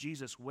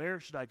 Jesus, where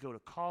should I go to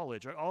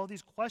college? All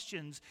these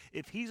questions,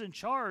 if he's in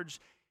charge,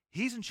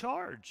 he's in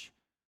charge.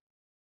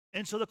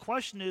 And so the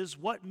question is,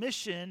 what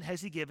mission has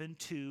he given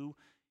to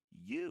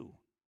you?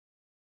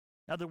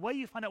 Now, the way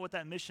you find out what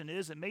that mission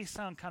is, it may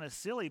sound kind of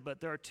silly, but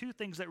there are two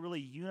things that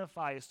really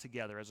unify us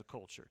together as a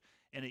culture,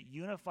 and it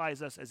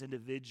unifies us as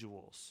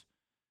individuals.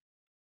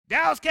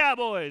 Dallas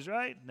Cowboys,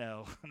 right?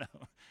 No.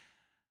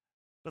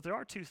 But there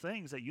are two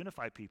things that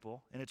unify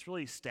people, and it's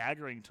really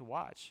staggering to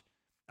watch.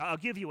 I'll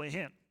give you a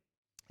hint.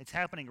 It's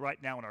happening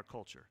right now in our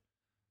culture.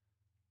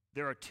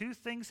 There are two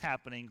things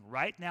happening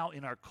right now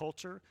in our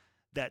culture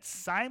that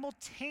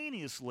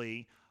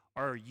simultaneously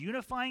are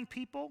unifying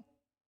people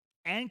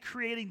and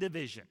creating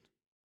division.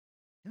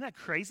 Isn't that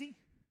crazy?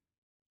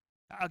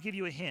 I'll give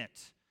you a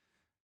hint.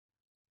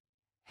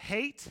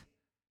 Hate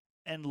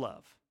and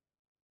love.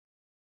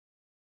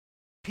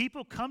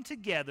 People come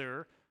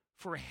together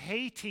for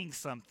hating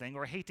something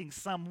or hating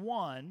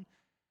someone,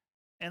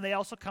 and they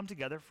also come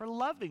together for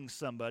loving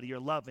somebody or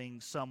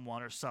loving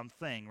someone or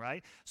something,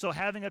 right? So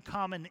having a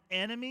common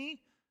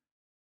enemy,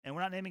 and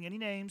we're not naming any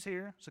names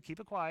here, so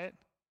keep it quiet,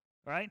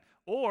 right?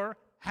 Or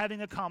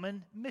having a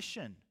common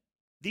mission.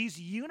 These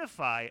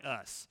unify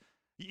us.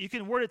 You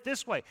can word it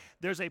this way.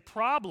 There's a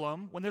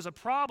problem. When there's a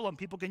problem,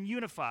 people can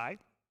unify.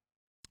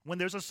 When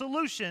there's a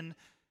solution,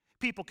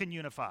 people can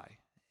unify.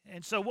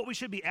 And so what we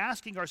should be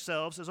asking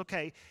ourselves is,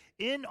 okay,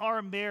 in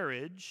our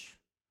marriage,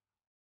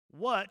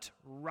 what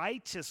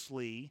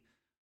righteously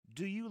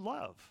do you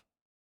love?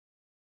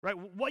 Right?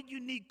 What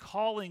unique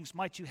callings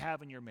might you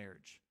have in your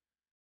marriage?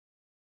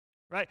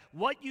 Right?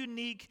 What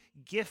unique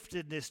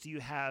giftedness do you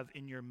have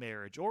in your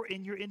marriage or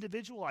in your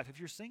individual life if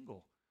you're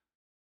single?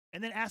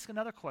 And then ask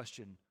another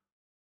question.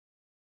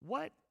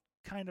 What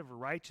kind of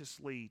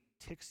righteously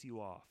ticks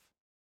you off?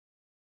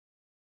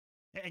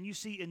 And you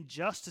see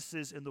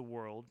injustices in the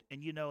world,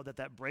 and you know that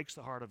that breaks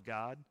the heart of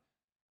God,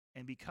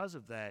 and because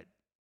of that,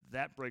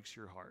 that breaks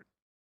your heart.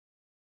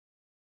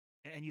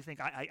 And you think,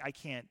 I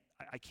can't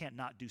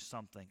not do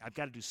something. I've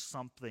got to do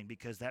something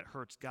because that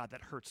hurts God,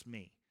 that hurts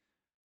me.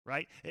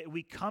 Right?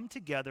 We come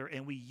together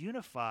and we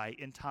unify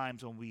in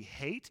times when we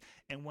hate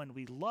and when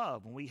we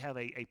love, when we have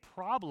a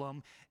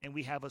problem and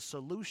we have a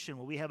solution,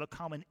 when we have a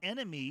common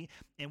enemy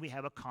and we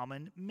have a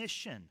common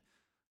mission.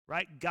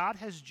 Right? God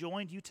has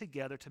joined you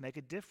together to make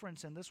a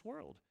difference in this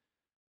world.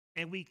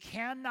 And we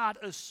cannot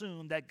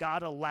assume that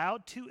God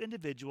allowed two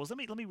individuals. Let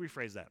me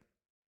rephrase that.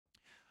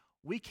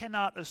 We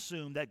cannot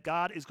assume that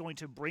God is going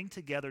to bring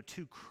together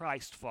two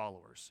Christ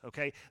followers,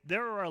 okay?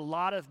 There are a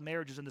lot of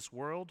marriages in this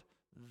world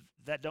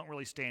that don't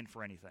really stand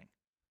for anything.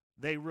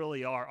 They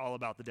really are all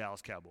about the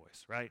Dallas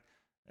Cowboys, right?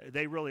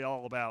 They really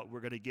all about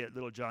we're going to get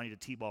little Johnny to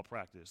T-ball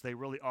practice. They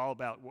really all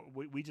about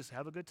we just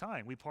have a good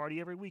time. We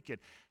party every weekend.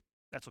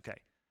 That's okay.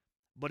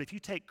 But if you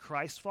take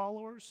Christ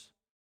followers,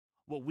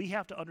 what we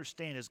have to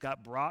understand is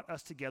God brought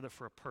us together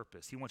for a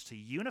purpose. He wants to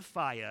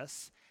unify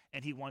us,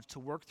 and he wants to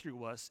work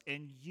through us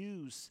and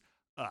use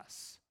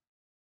us.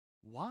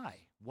 Why?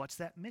 What's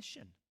that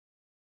mission?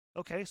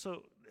 Okay,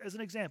 so as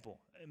an example,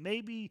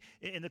 maybe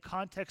in the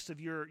context of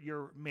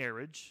your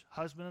marriage,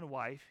 husband and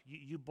wife,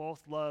 you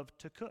both love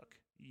to cook.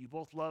 You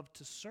both love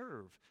to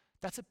serve.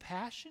 That's a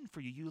passion for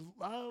you. You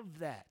love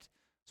that.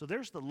 So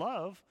there's the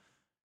love.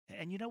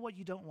 And you know what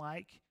you don't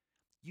like?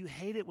 You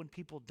hate it when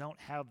people don't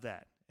have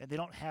that. And they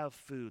don't have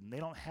food, and they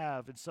don't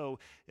have. And so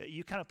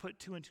you kind of put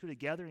two and two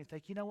together, and you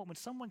think, you know what, when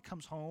someone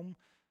comes home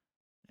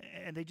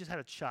and they just had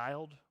a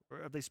child,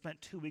 or they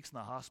spent 2 weeks in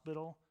the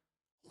hospital,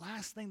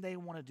 last thing they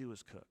want to do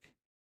is cook.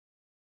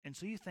 And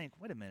so you think,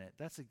 wait a minute,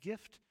 that's a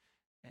gift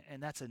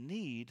and that's a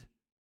need.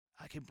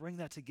 I can bring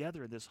that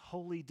together in this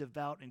holy,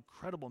 devout,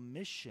 incredible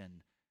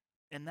mission.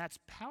 And that's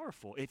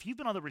powerful. If you've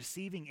been on the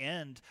receiving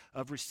end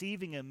of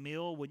receiving a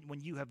meal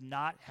when you have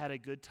not had a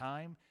good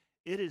time,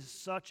 it is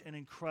such an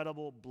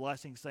incredible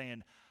blessing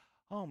saying,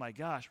 oh my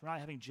gosh, we're not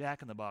having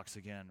Jack in the Box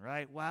again,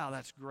 right? Wow,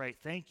 that's great.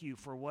 Thank you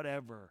for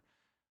whatever.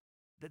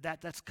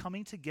 That's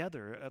coming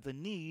together of the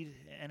need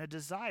and a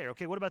desire.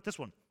 Okay, what about this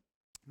one?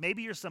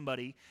 Maybe you're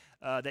somebody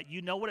that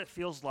you know what it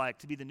feels like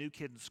to be the new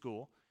kid in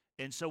school.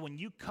 And so when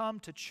you come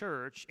to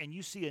church and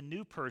you see a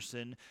new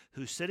person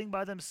who's sitting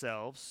by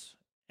themselves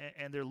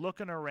and they're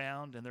looking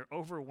around and they're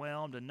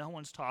overwhelmed and no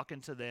one's talking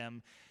to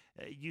them,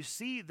 you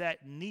see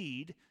that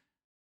need.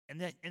 And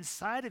then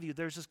inside of you,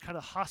 there's this kind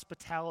of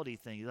hospitality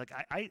thing. You're like,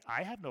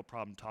 I have no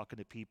problem talking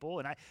to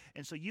people.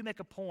 And so you make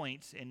a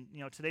point, and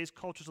today's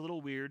culture's a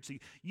little weird, so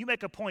you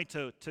make a point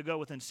to go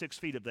within 6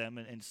 feet of them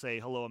and say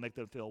hello and make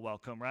them feel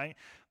welcome, right?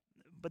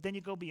 But then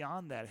you go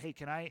beyond that. Hey,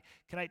 I'd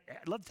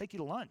love to take you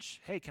to lunch.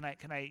 Hey, can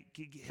I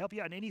help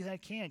you out in anything I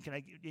can?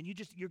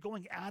 And you're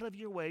going out of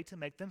your way to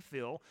make them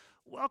feel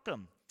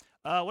welcome.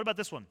 What about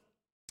this one?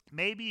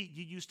 Maybe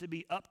you used to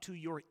be up to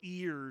your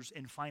ears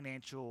in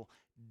financial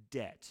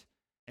debt.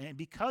 And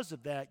because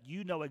of that,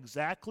 you know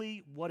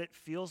exactly what it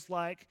feels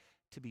like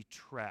to be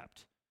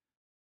trapped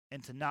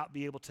and to not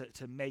be able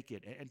to make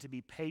it and to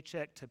be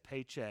paycheck to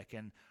paycheck.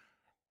 And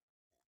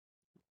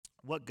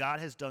what God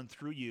has done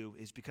through you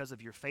is because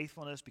of your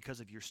faithfulness, because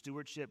of your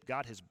stewardship,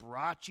 God has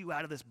brought you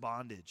out of this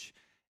bondage.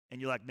 And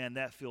you're like, man,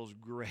 that feels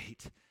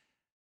great.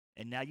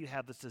 And now you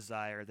have this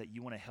desire that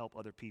you want to help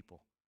other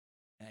people.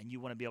 And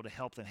you want to be able to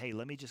help them. Hey,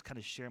 let me just kind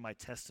of share my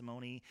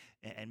testimony,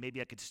 and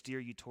maybe I could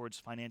steer you towards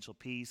financial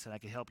peace, and I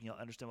could help you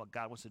understand what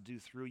God wants to do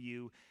through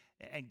you.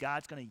 And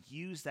God's going to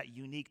use that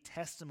unique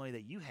testimony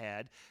that you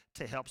had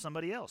to help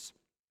somebody else.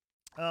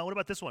 What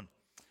about this one?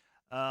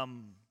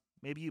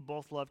 Maybe you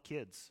both love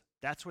kids.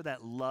 That's where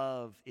that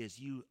love is.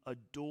 You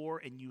adore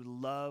and you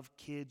love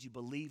kids. You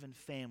believe in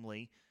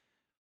family.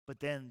 But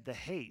then the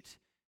hate,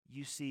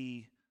 you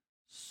see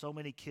so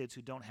many kids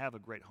who don't have a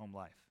great home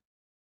life.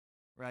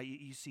 Right?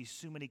 You see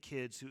so many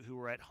kids who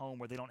are at home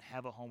where they don't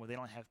have a home, where they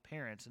don't have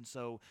parents. And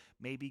so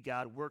maybe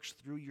God works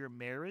through your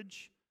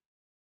marriage.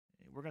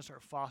 We're going to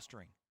start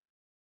fostering.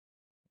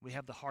 We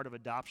have the heart of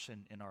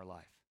adoption in our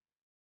life.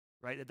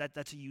 Right?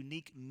 That's a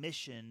unique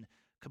mission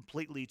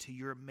completely to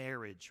your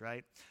marriage,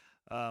 right?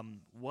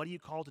 What are you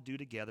called to do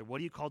together? What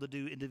are you called to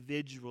do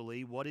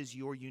individually? What is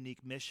your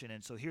unique mission?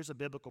 And so here's a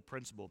biblical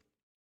principle,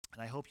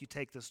 and I hope you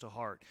take this to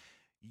heart.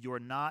 You're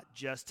not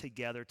just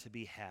together to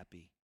be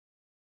happy.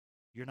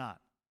 You're not.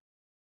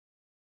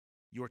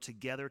 You're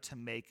together to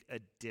make a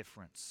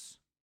difference,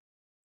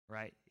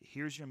 right?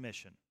 Here's your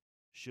mission,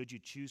 should you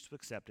choose to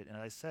accept it. And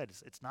as I said,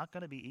 it's not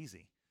going to be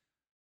easy.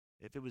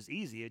 If it was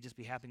easy, it'd just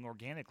be happening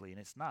organically, and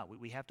it's not.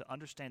 We have to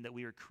understand that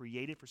we are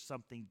created for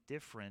something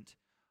different.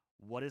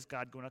 What is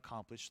God going to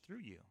accomplish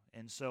through you?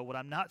 And so what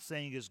I'm not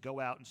saying is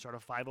go out and start a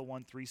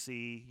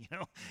 501(c),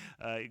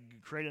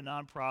 create a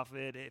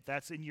nonprofit. If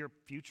that's in your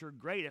future,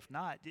 great. If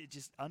not,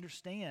 just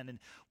understand. And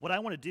what I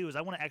want to do is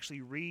I want to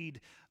actually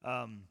read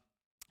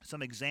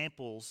some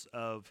examples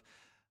of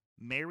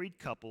married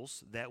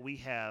couples that we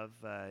have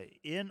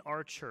in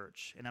our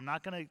church. And I'm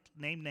not going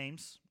to name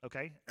names,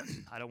 okay?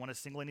 I don't want to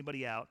single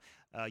anybody out.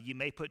 You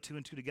may put two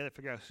and two together,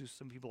 figure out who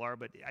some people are,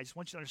 but I just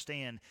want you to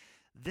understand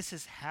this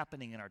is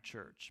happening in our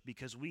church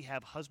because we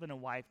have husband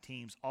and wife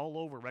teams all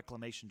over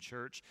Reclamation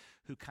Church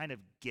who kind of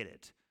get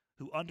it,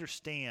 who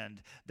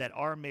understand that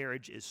our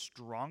marriage is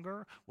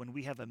stronger when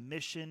we have a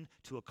mission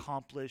to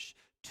accomplish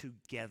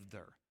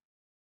together.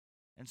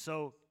 And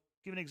so,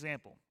 give an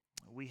example.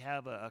 We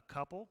have a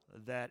couple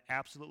that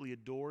absolutely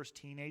adores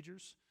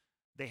teenagers.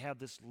 They have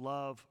this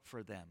love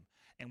for them.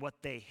 And what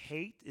they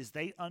hate is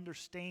they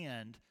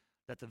understand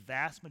that the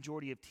vast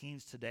majority of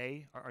teens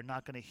today are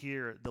not going to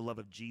hear the love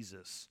of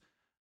Jesus.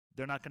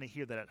 They're not going to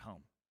hear that at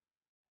home.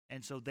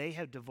 And so they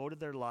have devoted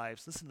their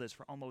lives, listen to this,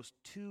 for almost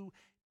 2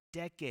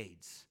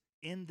 decades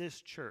in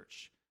this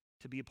church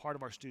to be a part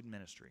of our student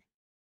ministry.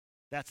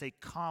 That's a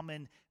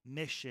common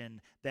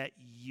mission that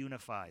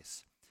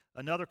unifies.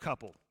 Another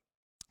couple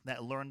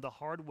that learned the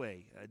hard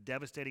way,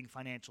 devastating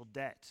financial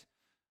debt.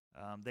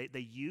 They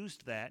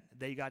used that,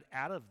 they got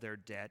out of their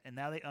debt, and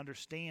now they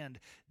understand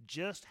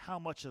just how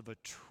much of a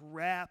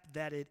trap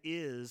that it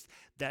is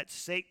that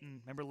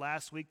Satan, remember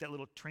last week, that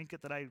little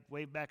trinket that I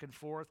waved back and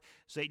forth?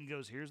 Satan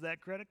goes, here's that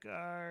credit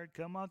card,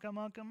 come on, come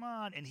on, come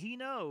on. And he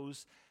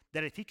knows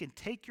that if he can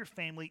take your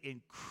family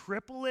and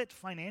cripple it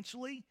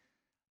financially,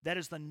 that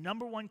is the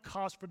number one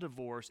cause for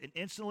divorce and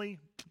instantly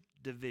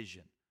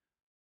division.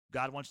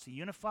 God wants to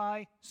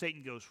unify,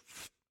 Satan goes,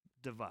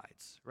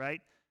 divides,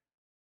 right?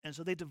 And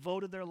so they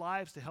devoted their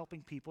lives to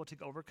helping people to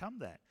overcome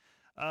that.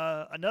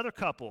 Another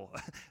couple,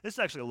 this is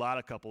actually a lot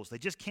of couples, they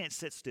just can't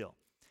sit still.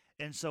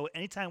 And so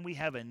anytime we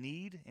have a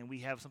need and we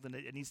have something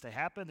that needs to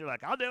happen, they're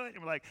like, I'll do it.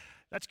 And we're like,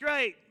 that's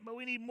great, but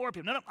we need more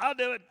people. No, I'll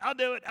do it.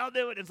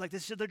 And it's like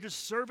they're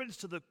just servants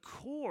to the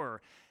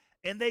core.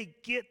 And they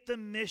get the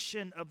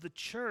mission of the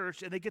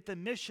church, and they get the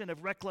mission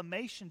of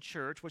Reclamation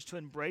Church, which is to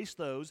embrace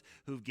those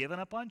who've given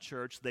up on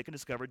church so they can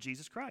discover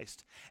Jesus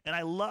Christ. And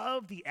I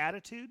love the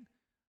attitude.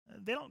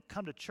 They don't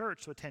come to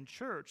church to attend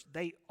church.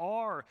 They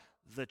are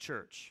the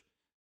church.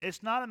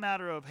 It's not a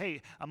matter of,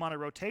 hey, I'm on a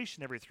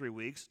rotation every 3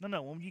 weeks.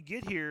 No, when you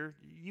get here,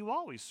 you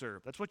always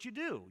serve. That's what you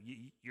do.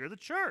 You're the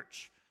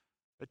church.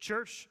 A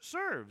church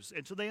serves,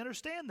 and so they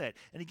understand that.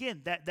 And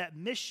again, that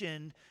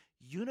mission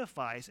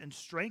unifies and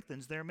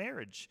strengthens their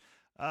marriage.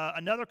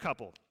 Another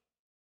couple,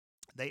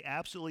 they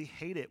absolutely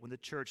hate it when the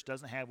church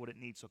doesn't have what it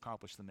needs to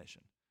accomplish the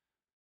mission.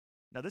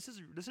 Now, this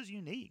is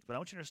unique, but I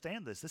want you to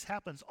understand this. This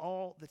happens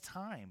all the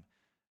time.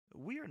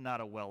 We are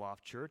not a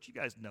well-off church. You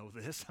guys know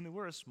this. I mean,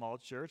 we're a small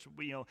church.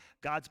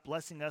 God's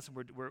blessing us, and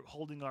we're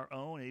holding our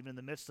own, even in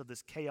the midst of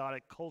this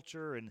chaotic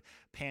culture and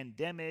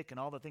pandemic and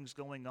all the things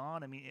going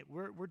on. I mean,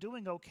 we're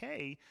doing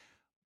okay,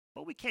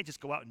 but we can't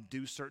just go out and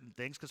do certain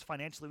things because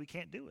financially we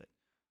can't do it.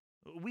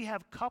 We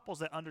have couples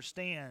that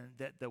understand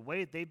that the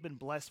way they've been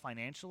blessed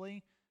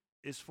financially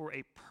is for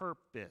a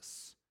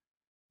purpose,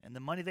 and the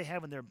money they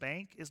have in their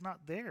bank is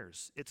not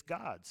theirs. It's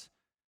God's.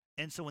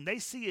 And so when they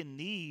see a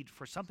need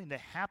for something to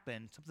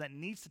happen, something that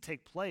needs to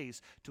take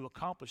place to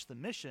accomplish the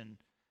mission,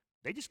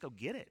 they just go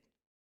get it.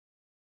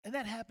 And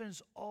that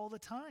happens all the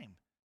time.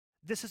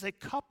 This is a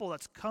couple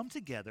that's come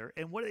together,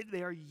 and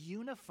they are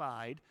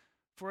unified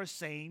for a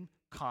same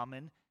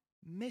common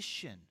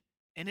mission.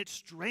 And it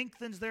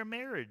strengthens their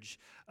marriage.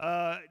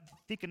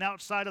 Thinking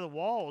outside of the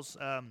walls,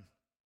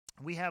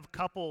 we have a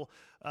couple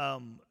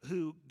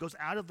who goes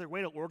out of their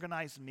way to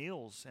organize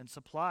meals and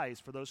supplies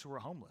for those who are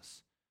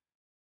homeless.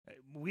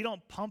 We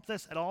don't pump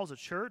this at all as a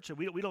church, and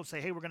we don't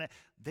say, hey,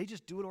 they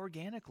just do it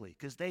organically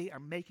because they are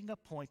making a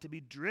point to be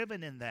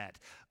driven in that.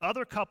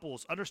 Other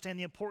couples understand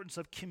the importance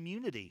of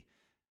community,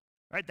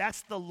 right?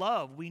 That's the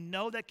love. We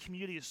know that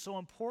community is so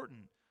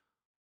important.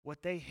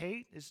 What they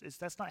hate is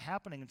that's not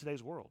happening in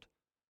today's world.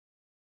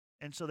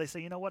 And so they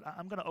say, you know what,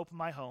 I'm going to open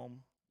my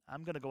home.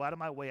 I'm going to go out of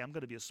my way. I'm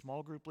going to be a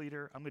small group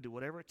leader. I'm going to do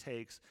whatever it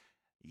takes.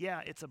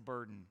 Yeah, it's a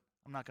burden.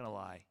 I'm not going to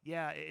lie.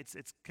 Yeah, it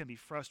can be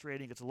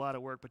frustrating. It's a lot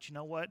of work. But you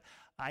know what?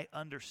 I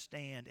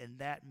understand, and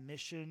that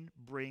mission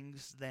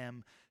brings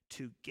them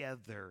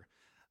together.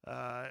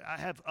 I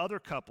have other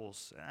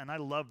couples, and I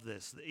love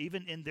this.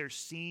 Even in their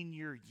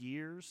senior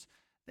years,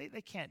 they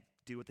can't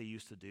do what they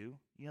used to do.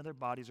 Their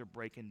bodies are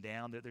breaking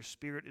down. Their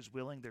spirit is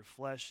willing. Their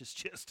flesh is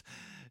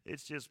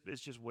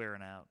just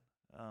wearing out.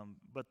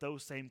 But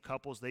those same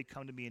couples, they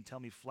come to me and tell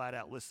me flat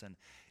out, listen,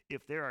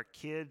 if there are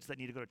kids that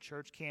need to go to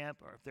church camp,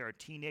 or if there are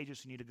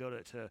teenagers who need to go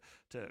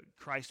to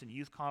Christ and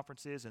youth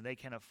conferences and they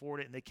can't afford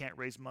it and they can't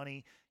raise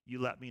money, you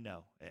let me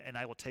know, and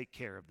I will take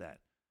care of that.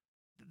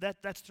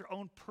 That's their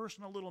own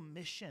personal little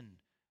mission,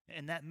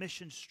 and that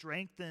mission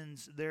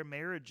strengthens their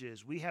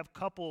marriages. We have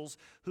couples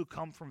who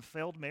come from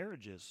failed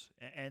marriages,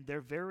 and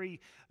they're very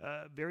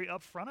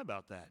upfront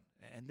about that.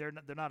 And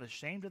they're not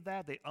ashamed of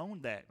that. They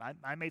own that.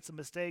 I made some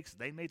mistakes.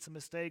 They made some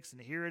mistakes, and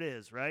here it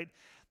is, right?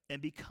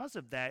 And because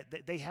of that,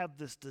 they have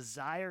this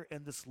desire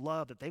and this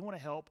love that they want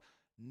to help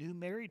new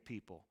married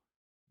people.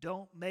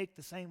 Don't make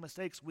the same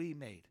mistakes we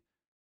made.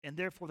 And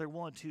therefore, they're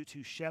willing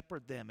to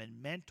shepherd them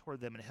and mentor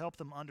them and help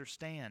them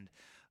understand.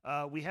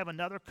 We have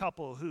another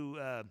couple who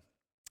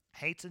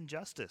hates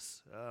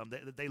injustice.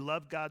 They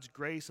love God's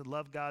grace and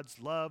love God's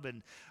love,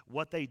 and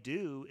what they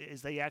do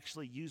is they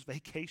actually use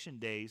vacation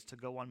days to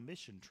go on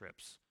mission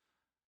trips.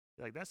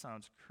 You're like, that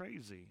sounds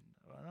crazy.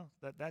 Well,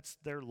 that's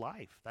their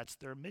life. That's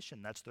their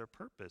mission. That's their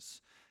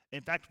purpose.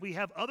 In fact, we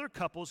have other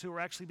couples who are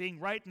actually being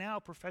right now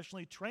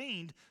professionally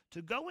trained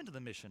to go into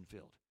the mission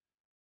field.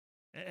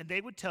 And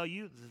they would tell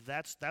you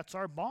that's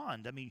our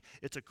bond. I mean,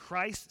 it's a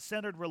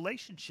Christ-centered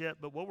relationship,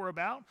 but what we're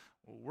about,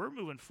 we're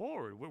moving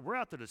forward. We're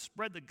out there to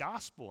spread the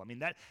gospel. I mean,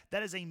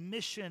 that is a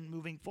mission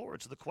moving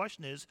forward. So the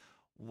question is,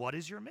 what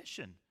is your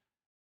mission?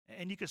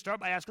 And you can start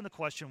by asking the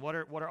question, what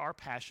are our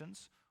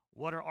passions?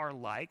 What are our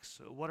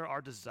likes? What are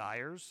our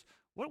desires?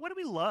 What do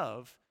we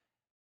love?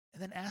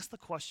 And then ask the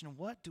question,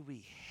 what do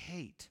we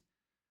hate?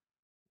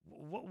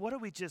 What do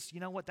we just,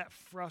 that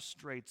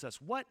frustrates us?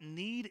 What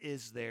need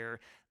is there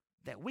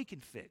that we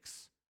can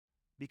fix?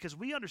 Because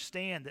we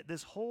understand that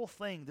this whole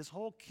thing, this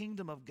whole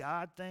kingdom of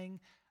God thing,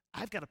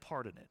 I've got a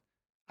part in it.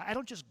 I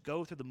don't just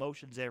go through the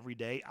motions every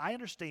day. I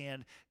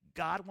understand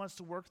God wants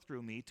to work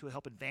through me to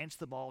help advance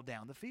the ball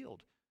down the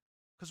field.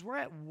 Because we're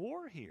at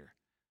war here.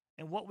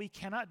 And what we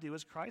cannot do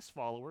as Christ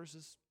followers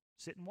is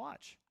sit and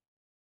watch.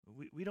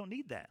 We don't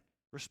need that.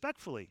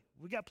 Respectfully,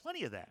 we got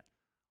plenty of that.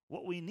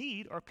 What we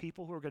need are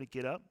people who are going to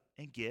get up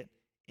and get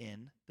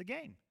in the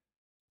game.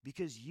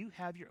 Because you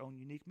have your own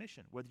unique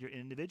mission, whether you're an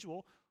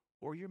individual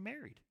or you're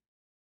married.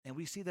 And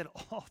we see that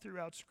all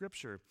throughout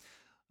Scripture.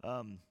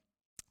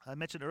 I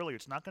mentioned earlier,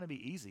 it's not going to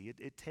be easy.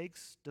 It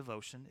takes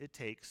devotion. It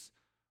takes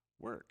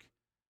work.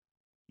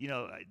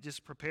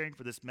 Just preparing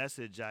for this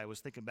message, I was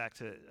thinking back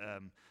to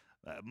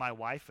my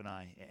wife and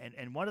I.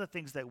 And one of the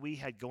things that we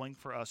had going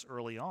for us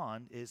early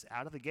on is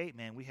out of the gate,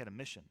 man, we had a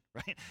mission,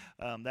 right?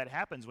 That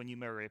happens when you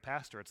marry a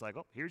pastor. It's like,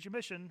 oh, here's your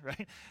mission,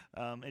 right?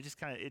 It just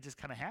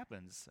kind of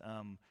happens.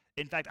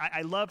 In fact,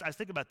 I was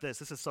thinking about this.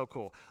 This is so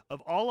cool.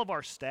 Of all of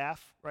our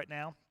staff right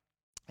now,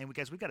 and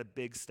we've got a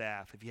big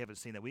staff, if you haven't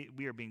seen that.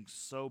 We are being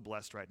so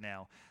blessed right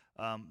now.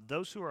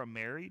 Those who are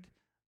married,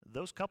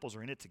 those couples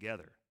are in it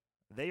together.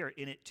 They are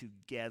in it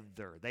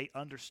together. They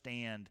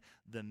understand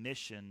the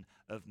mission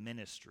of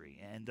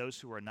ministry. And those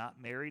who are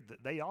not married,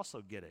 they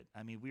also get it.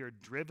 I mean, we are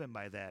driven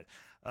by that.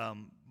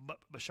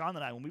 But Sean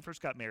and I, when we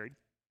first got married,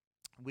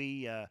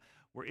 we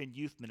were in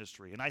youth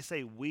ministry. And I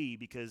say we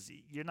because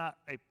you're not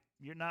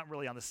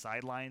really on the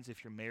sidelines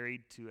if you're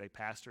married to a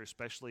pastor,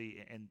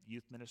 especially in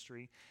youth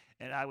ministry.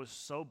 And I was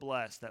so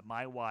blessed that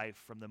my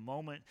wife, from the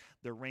moment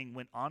the ring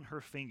went on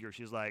her finger,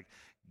 she was like,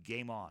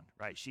 game on,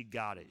 right? She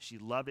got it. She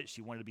loved it.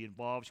 She wanted to be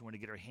involved. She wanted to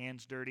get her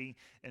hands dirty.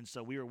 And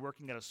so we were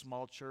working at a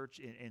small church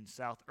in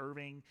South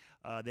Irving.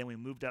 Then we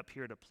moved up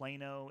here to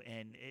Plano.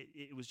 And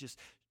it was just,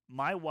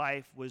 my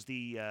wife was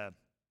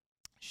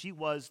she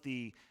was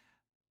the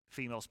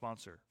female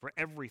sponsor for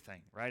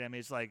everything, right? I mean,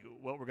 it's like,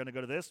 well, we're going to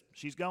go to this,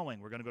 she's going.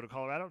 We're going to go to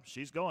Colorado,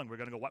 she's going. We're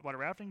going to go whitewater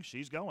rafting,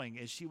 she's going.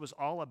 And she was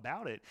all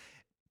about it.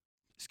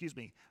 Excuse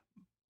me.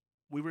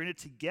 We were in it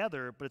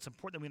together, but it's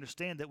important that we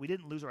understand that we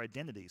didn't lose our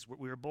identities.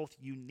 We were both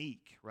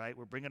unique, right?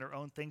 We're bringing our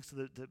own things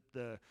to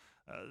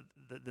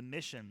the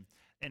mission.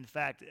 In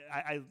fact,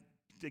 I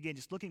again,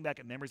 just looking back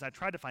at memories, I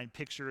tried to find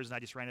pictures, and I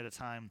just ran out of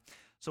time.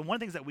 So one of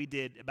the things that we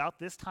did about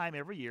this time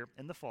every year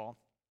in the fall,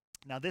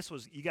 now this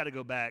was, you got to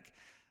go back.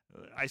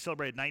 I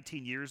celebrated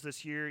 19 years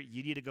this year.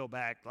 You need to go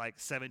back like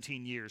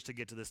 17 years to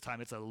get to this time.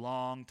 It's a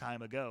long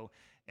time ago.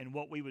 And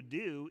what we would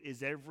do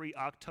is every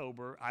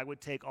October, I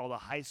would take all the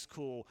high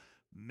school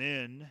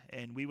men,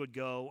 and we would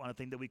go on a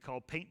thing that we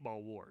call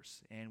paintball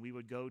wars. And we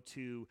would go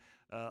to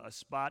a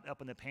spot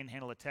up in the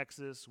panhandle of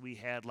Texas. We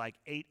had like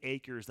 8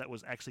 acres that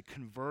was actually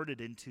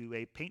converted into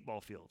a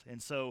paintball field.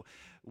 And so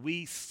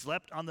we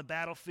slept on the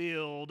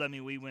battlefield. I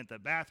mean, we went to the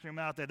bathroom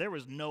out there. There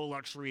was no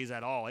luxuries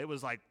at all. It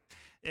was like,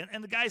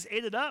 and the guys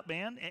ate it up,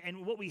 man.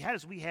 And what we had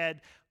is we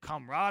had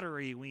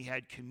camaraderie, we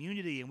had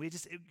community, and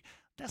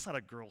that's not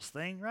a girl's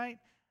thing, right?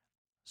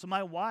 So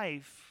my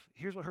wife,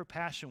 here's what her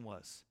passion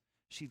was.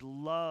 She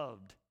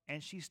loved,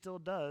 and she still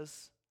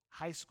does,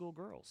 high school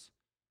girls.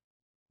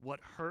 What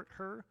hurt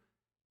her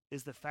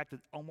is the fact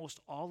that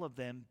almost all of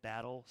them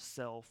battle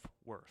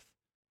self-worth,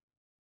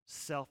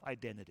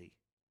 self-identity.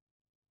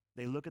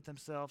 They look at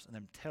themselves and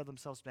then tear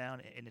themselves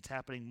down, and it's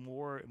happening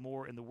more and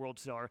more in the world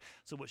today.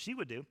 So what she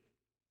would do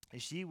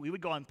is we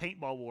would go on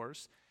paintball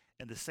wars,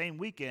 and the same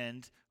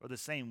weekend or the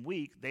same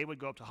week, they would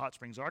go up to Hot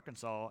Springs,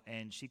 Arkansas,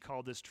 and she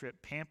called this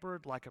trip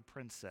Pampered Like a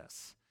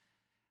Princess.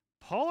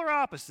 Polar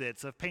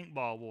opposites of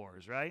paintball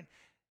wars, right?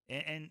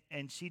 And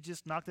she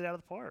just knocked it out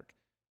of the park.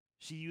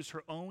 She used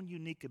her own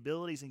unique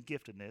abilities and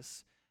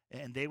giftedness,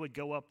 and they would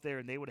go up there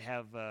and they would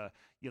have the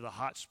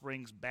Hot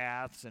Springs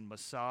baths and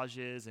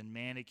massages and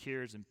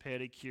manicures and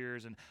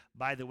pedicures. And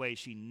by the way,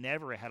 she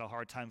never had a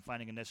hard time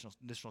finding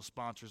additional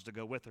sponsors to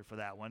go with her for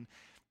that one.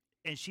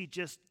 And she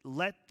just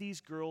let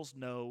these girls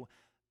know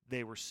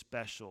they were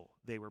special.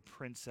 They were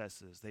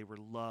princesses. They were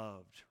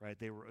loved, right?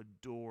 They were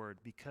adored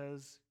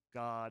because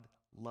God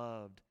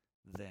loved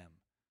them.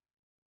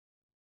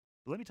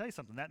 But let me tell you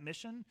something. That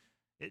mission,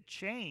 it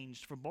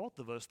changed for both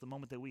of us the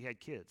moment that we had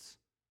kids.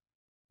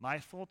 My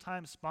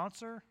full-time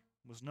sponsor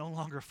was no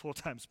longer a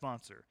full-time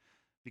sponsor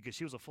because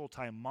she was a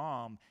full-time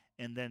mom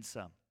and then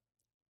some.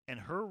 And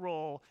her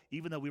role,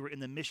 even though we were in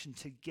the mission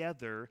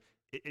together,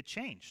 it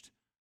changed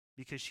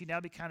because she now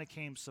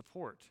became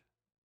support.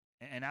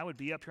 And I would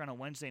be up here on a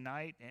Wednesday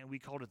night, and we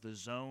called it the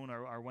Zone,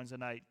 our Wednesday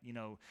night,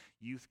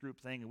 youth group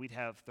thing, and we'd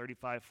have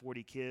 35,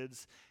 40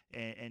 kids,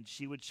 and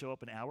she would show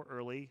up an hour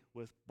early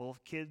with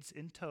both kids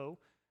in tow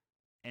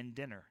and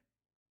dinner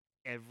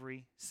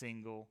every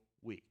single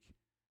week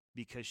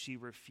because she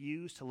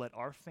refused to let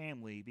our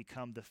family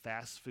become the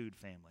fast food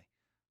family.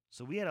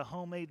 So we had a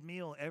homemade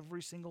meal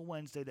every single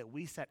Wednesday that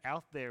we sat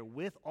out there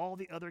with all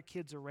the other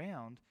kids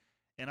around,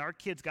 and our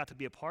kids got to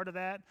be a part of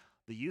that.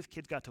 The youth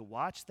kids got to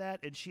watch that,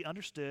 and she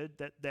understood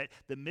that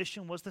the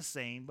mission was the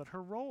same, but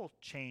her role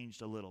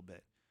changed a little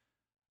bit.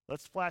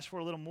 Let's flash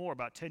forward a little more,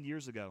 about 10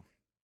 years ago.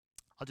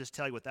 I'll just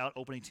tell you without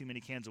opening too many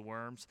cans of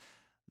worms,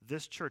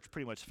 this church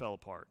pretty much fell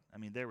apart. I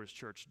mean, there was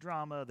church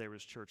drama, there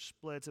was church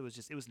splits.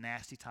 It was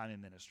nasty time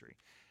in ministry.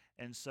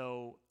 And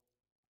so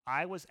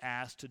I was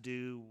asked to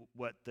do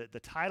what the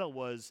title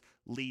was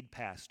lead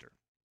pastor.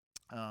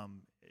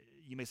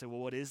 You may say, well,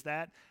 what is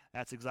that?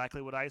 That's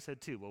exactly what I said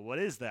too. Well, what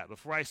is that?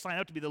 Before I sign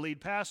up to be the lead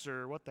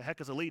pastor, what the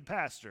heck is a lead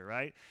pastor,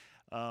 right?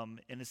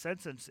 In a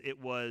sense, it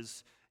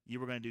was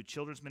you were going to do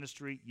children's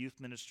ministry, youth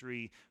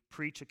ministry,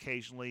 preach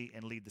occasionally,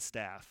 and lead the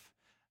staff.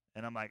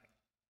 And I'm like,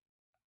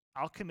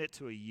 I'll commit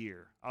to a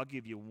year. I'll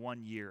give you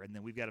 1 year, and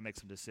then we've got to make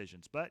some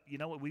decisions. But you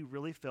know what? We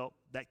really felt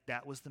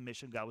that was the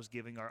mission God was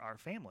giving our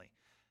family.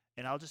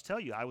 And I'll just tell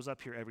you, I was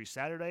up here every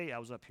Saturday. I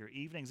was up here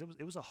evenings.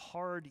 It was a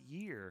hard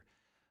year.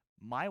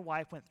 My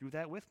wife went through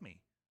that with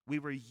me. We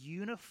were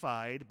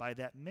unified by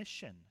that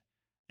mission.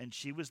 And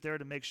she was there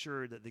to make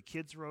sure that the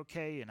kids were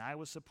okay, and I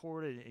was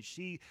supported. And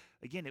she,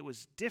 again, it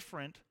was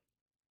different,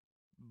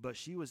 but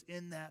she was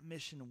in that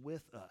mission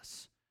with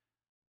us.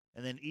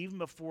 And then even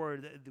before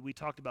we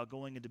talked about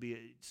going into be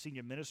a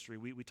senior ministry,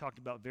 we talked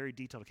about very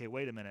detailed, okay,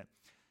 wait a minute.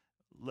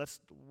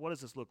 what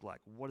does this look like?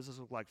 What does this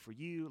look like for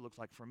you? It looks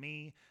like for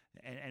me.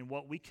 And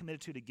what we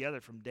committed to together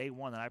from day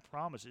one, and I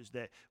promise, is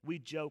that we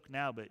joke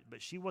now, but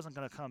she wasn't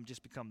going to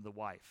just become the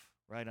wife,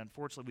 right?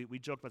 Unfortunately, we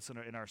joked about this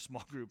in our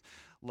small group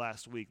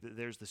last week. That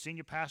there's the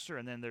senior pastor,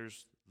 and then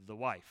there's the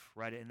wife,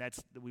 right? And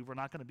we were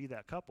not going to be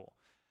that couple.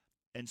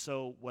 And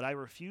so what I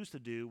refused to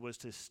do was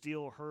to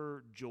steal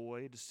her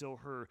joy, to steal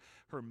her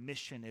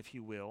mission, if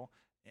you will,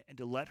 and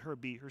to let her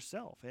be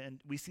herself.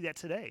 And we see that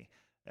today.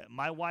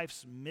 My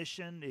wife's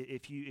mission,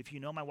 if you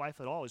know my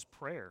wife at all, is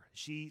prayer.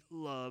 She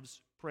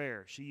loves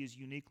prayer. She is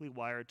uniquely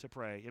wired to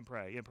pray and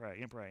pray and pray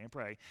and pray and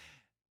pray.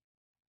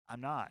 I'm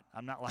not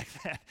like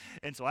that.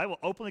 And so I will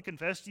openly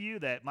confess to you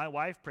that my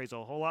wife prays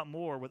a whole lot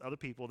more with other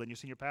people than your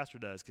senior pastor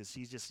does, because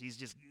she's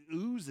just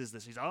oozes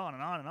this. She's on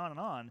and on and on and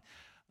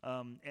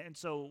on. And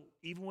so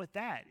even with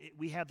that,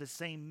 we have the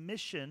same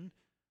mission,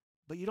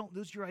 but you don't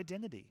lose your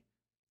identity.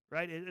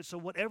 Right? So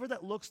whatever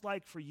that looks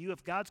like for you,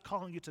 if God's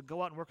calling you to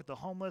go out and work with the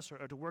homeless, or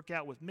to work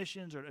out with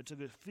missions, or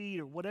to feed,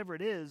 or whatever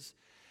it is,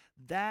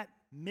 that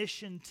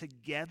mission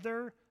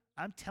together,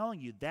 I'm telling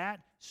you,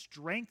 that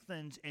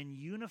strengthens and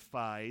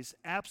unifies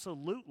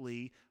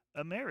absolutely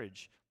a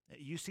marriage.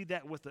 You see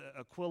that with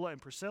Aquila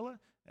and Priscilla.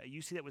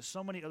 You see that with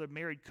so many other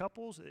married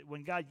couples.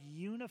 When God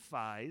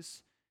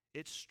unifies,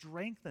 it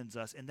strengthens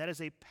us, and that is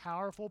a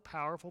powerful,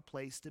 powerful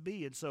place to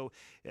be. And so,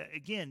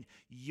 again,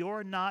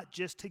 you're not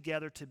just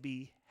together to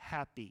be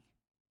happy.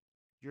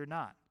 You're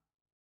not.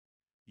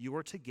 You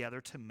are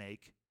together to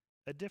make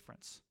a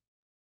difference.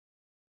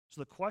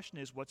 So the question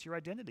is, what's your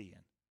identity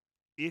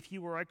in? If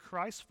you are a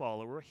Christ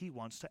follower, he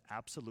wants to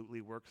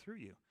absolutely work through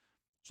you.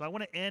 So I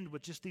want to end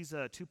with just these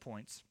 2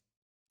 points,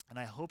 and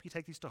I hope you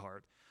take these to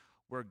heart,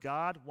 where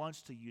God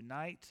wants to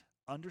unite,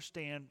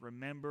 understand,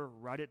 remember,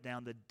 write it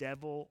down. The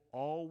devil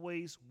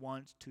always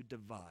wants to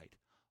divide.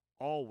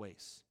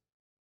 Always.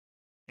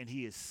 And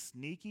he is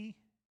sneaky,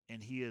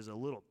 and he is a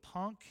little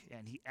punk,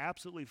 and he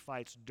absolutely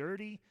fights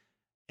dirty.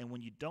 And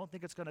when you don't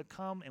think it's going to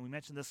come, and we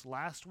mentioned this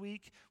last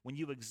week, when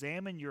you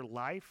examine your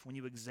life, when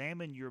you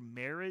examine your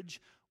marriage,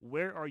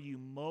 where are you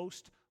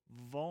most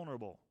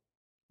vulnerable?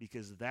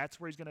 Because that's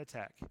where he's going to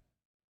attack.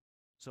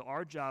 So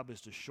our job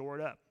is to shore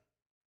it up.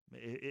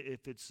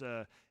 If it's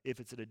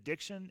an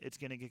addiction, it's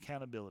getting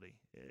accountability.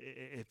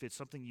 If it's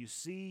something you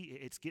see,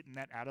 it's getting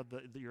that out of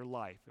your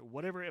life.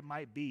 Whatever it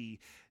might be,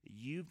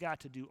 you've got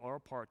to do our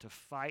part to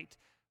fight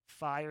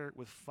fire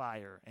with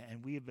fire.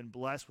 And we have been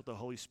blessed with the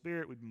Holy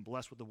Spirit. We've been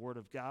blessed with the Word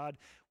of God.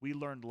 We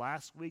learned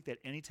last week that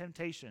any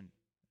temptation,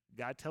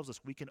 God tells us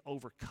we can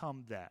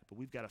overcome that, but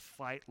we've got to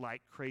fight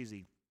like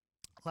crazy.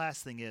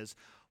 Last thing is,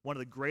 one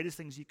of the greatest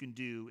things you can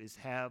do is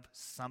have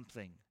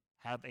something.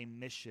 Have a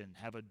mission,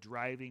 have a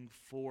driving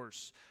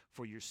force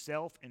for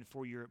yourself and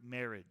for your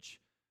marriage.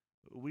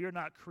 We are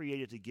not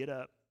created to get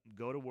up,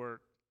 go to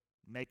work,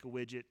 make a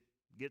widget,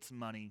 get some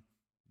money,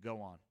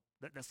 go on.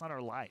 That's not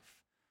our life.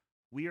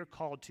 We are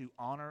called to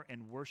honor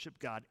and worship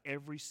God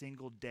every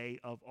single day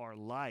of our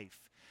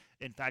life.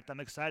 In fact, I'm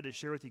excited to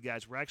share with you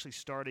guys, we're actually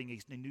starting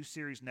a new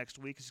series next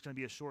week. It's going to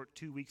be a short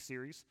 2-week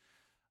series,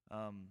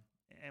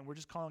 and we're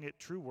just calling it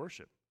True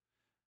Worship.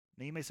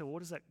 Now you may say, well,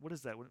 what is that? What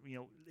is that?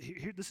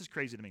 Here, this is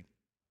crazy to me.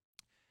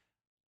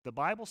 The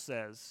Bible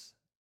says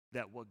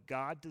that what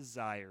God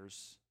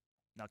desires,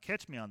 now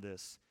catch me on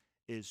this,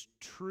 is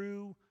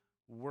true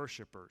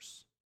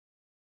worshipers.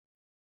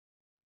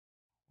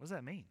 What does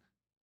that mean?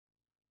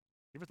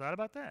 You ever thought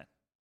about that?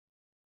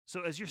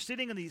 So as you're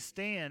sitting in the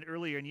stand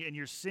earlier and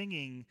you're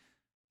singing,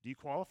 do you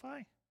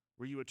qualify?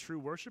 Were you a true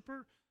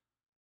worshiper?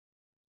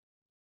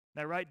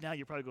 Now, right now,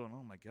 you're probably going,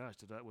 "Oh my gosh,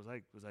 was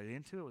I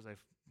into it?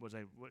 Was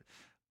I what?"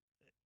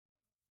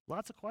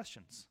 Lots of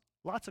questions.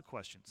 Lots of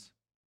questions.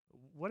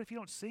 What if you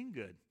don't sing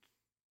good?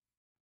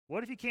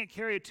 What if you can't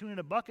carry a tune in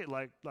a bucket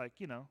like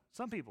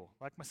some people,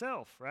 like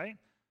myself, right?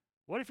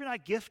 What if you're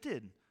not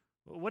gifted?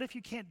 What if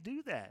you can't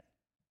do that?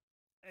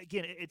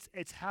 Again,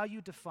 it's how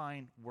you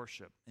define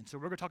worship. And so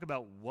we're going to talk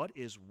about what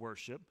is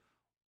worship,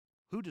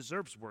 who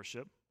deserves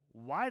worship,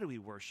 why do we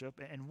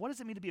worship, and what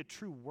does it mean to be a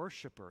true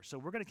worshiper? So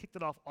we're going to kick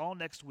that off all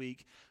next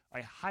week.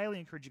 I highly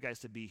encourage you guys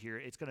to be here.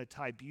 It's going to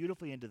tie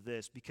beautifully into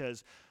this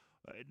because,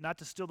 not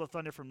to steal the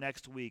thunder from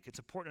next week, it's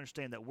important to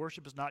understand that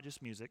worship is not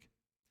just music,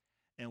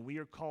 and we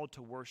are called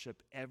to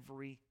worship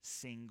every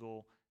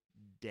single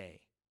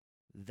day.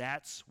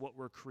 That's what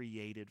we're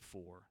created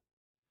for.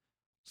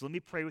 So let me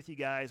pray with you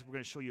guys. We're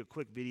going to show you a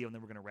quick video, and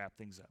then we're going to wrap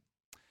things up.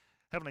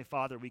 Heavenly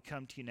Father, we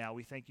come to you now.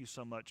 We thank you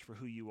so much for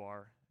who you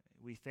are.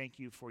 We thank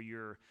you for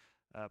your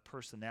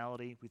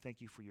personality. We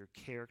thank you for your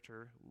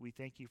character. We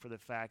thank you for the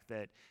fact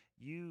that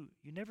you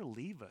never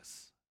leave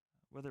us.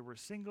 Whether we're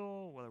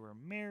single, whether we're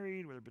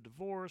married, whether we're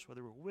divorced,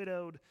 whether we're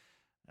widowed,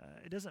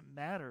 it doesn't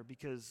matter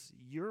because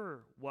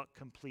you're what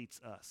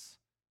completes us.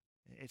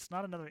 It's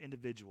not another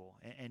individual.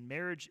 And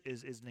marriage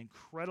is an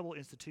incredible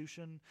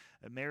institution.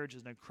 Marriage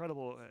is an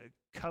incredible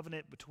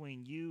covenant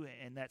between you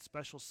and that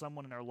special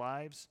someone in our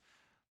lives.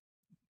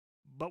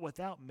 But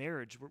without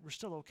marriage, we're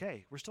still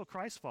okay. We're still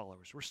Christ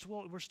followers. We're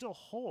still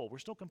whole. We're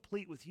still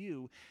complete with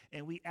you,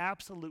 and we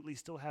absolutely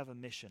still have a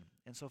mission.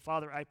 And so,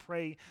 Father, I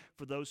pray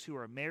for those who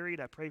are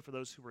married. I pray for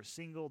those who are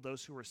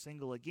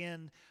single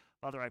again.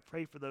 Father, I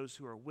pray for those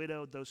who are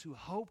widowed, those who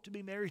hope to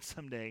be married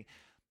someday,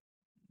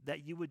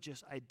 that you would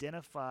just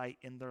identify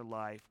in their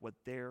life what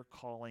their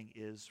calling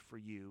is for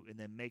you, and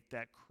then make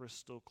that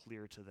crystal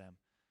clear to them.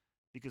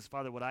 Because,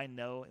 Father, what I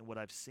know and what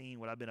I've seen,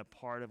 what I've been a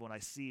part of, what I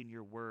see in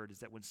your word is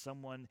that when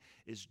someone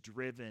is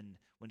driven,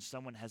 when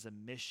someone has a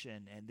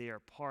mission and they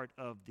are part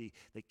of the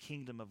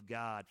kingdom of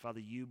God, Father,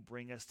 you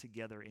bring us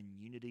together in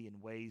unity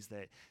in ways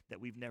that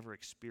we've never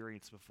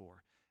experienced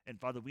before. And,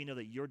 Father, we know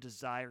that your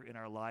desire in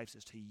our lives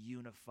is to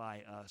unify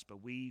us,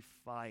 but we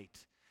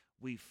fight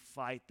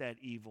that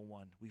evil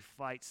one. We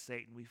fight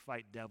Satan. We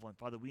fight devil. And,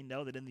 Father, we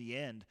know that in the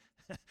end,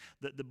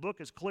 the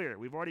book is clear.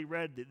 We've already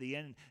read the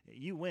end.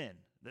 You win.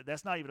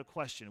 That's not even a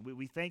question.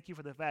 We thank you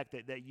for the fact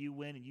that you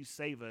win and you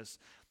save us.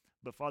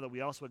 But, Father,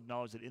 we also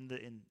acknowledge that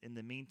in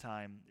the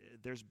meantime,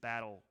 there's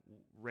battle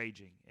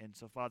raging. And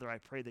so, Father, I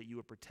pray that you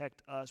would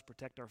protect us,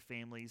 protect our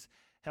families,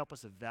 help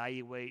us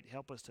evaluate,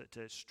 help us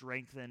to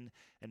strengthen,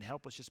 and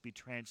help us just be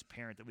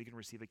transparent that we can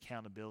receive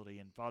accountability.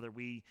 And, Father,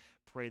 we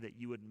pray that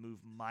you would move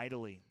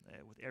mightily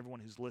with everyone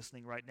who's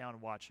listening right now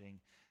and watching,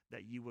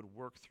 that you would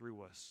work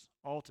through us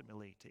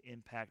ultimately to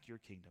impact your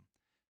kingdom.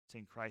 It's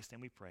in Christ's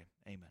name we pray.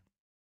 Amen.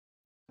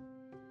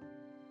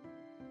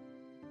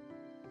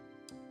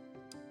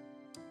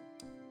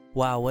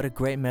 Wow, what a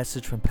great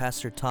message from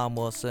Pastor Tom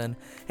Wilson.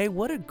 Hey,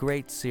 what a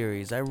great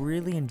series. I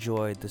really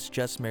enjoyed this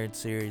Just Married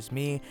series.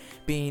 Me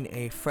being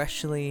a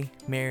freshly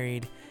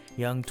married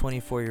young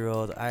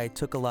 24-year-old, I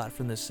took a lot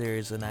from this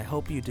series, and I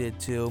hope you did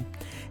too.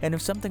 And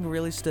if something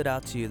really stood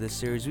out to you this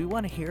series, we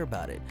want to hear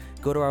about it.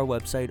 Go to our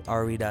website,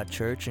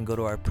 re.church, and go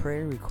to our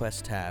prayer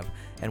request tab,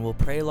 and we'll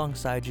pray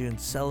alongside you and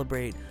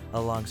celebrate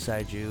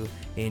alongside you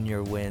in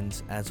your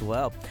wins as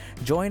well.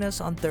 Join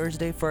us on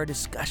Thursday for our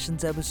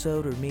discussions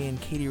episode, where me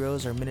and Katie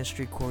Rose, our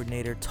ministry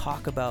coordinator,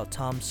 talk about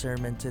Tom's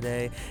sermon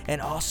today,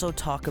 and also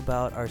talk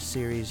about our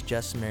series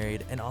Just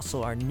Married, and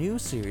also our new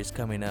series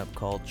coming up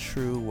called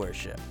True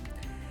Worship.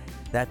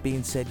 That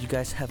being said, you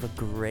guys have a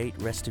great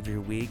rest of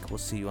your week. We'll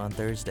see you on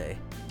Thursday.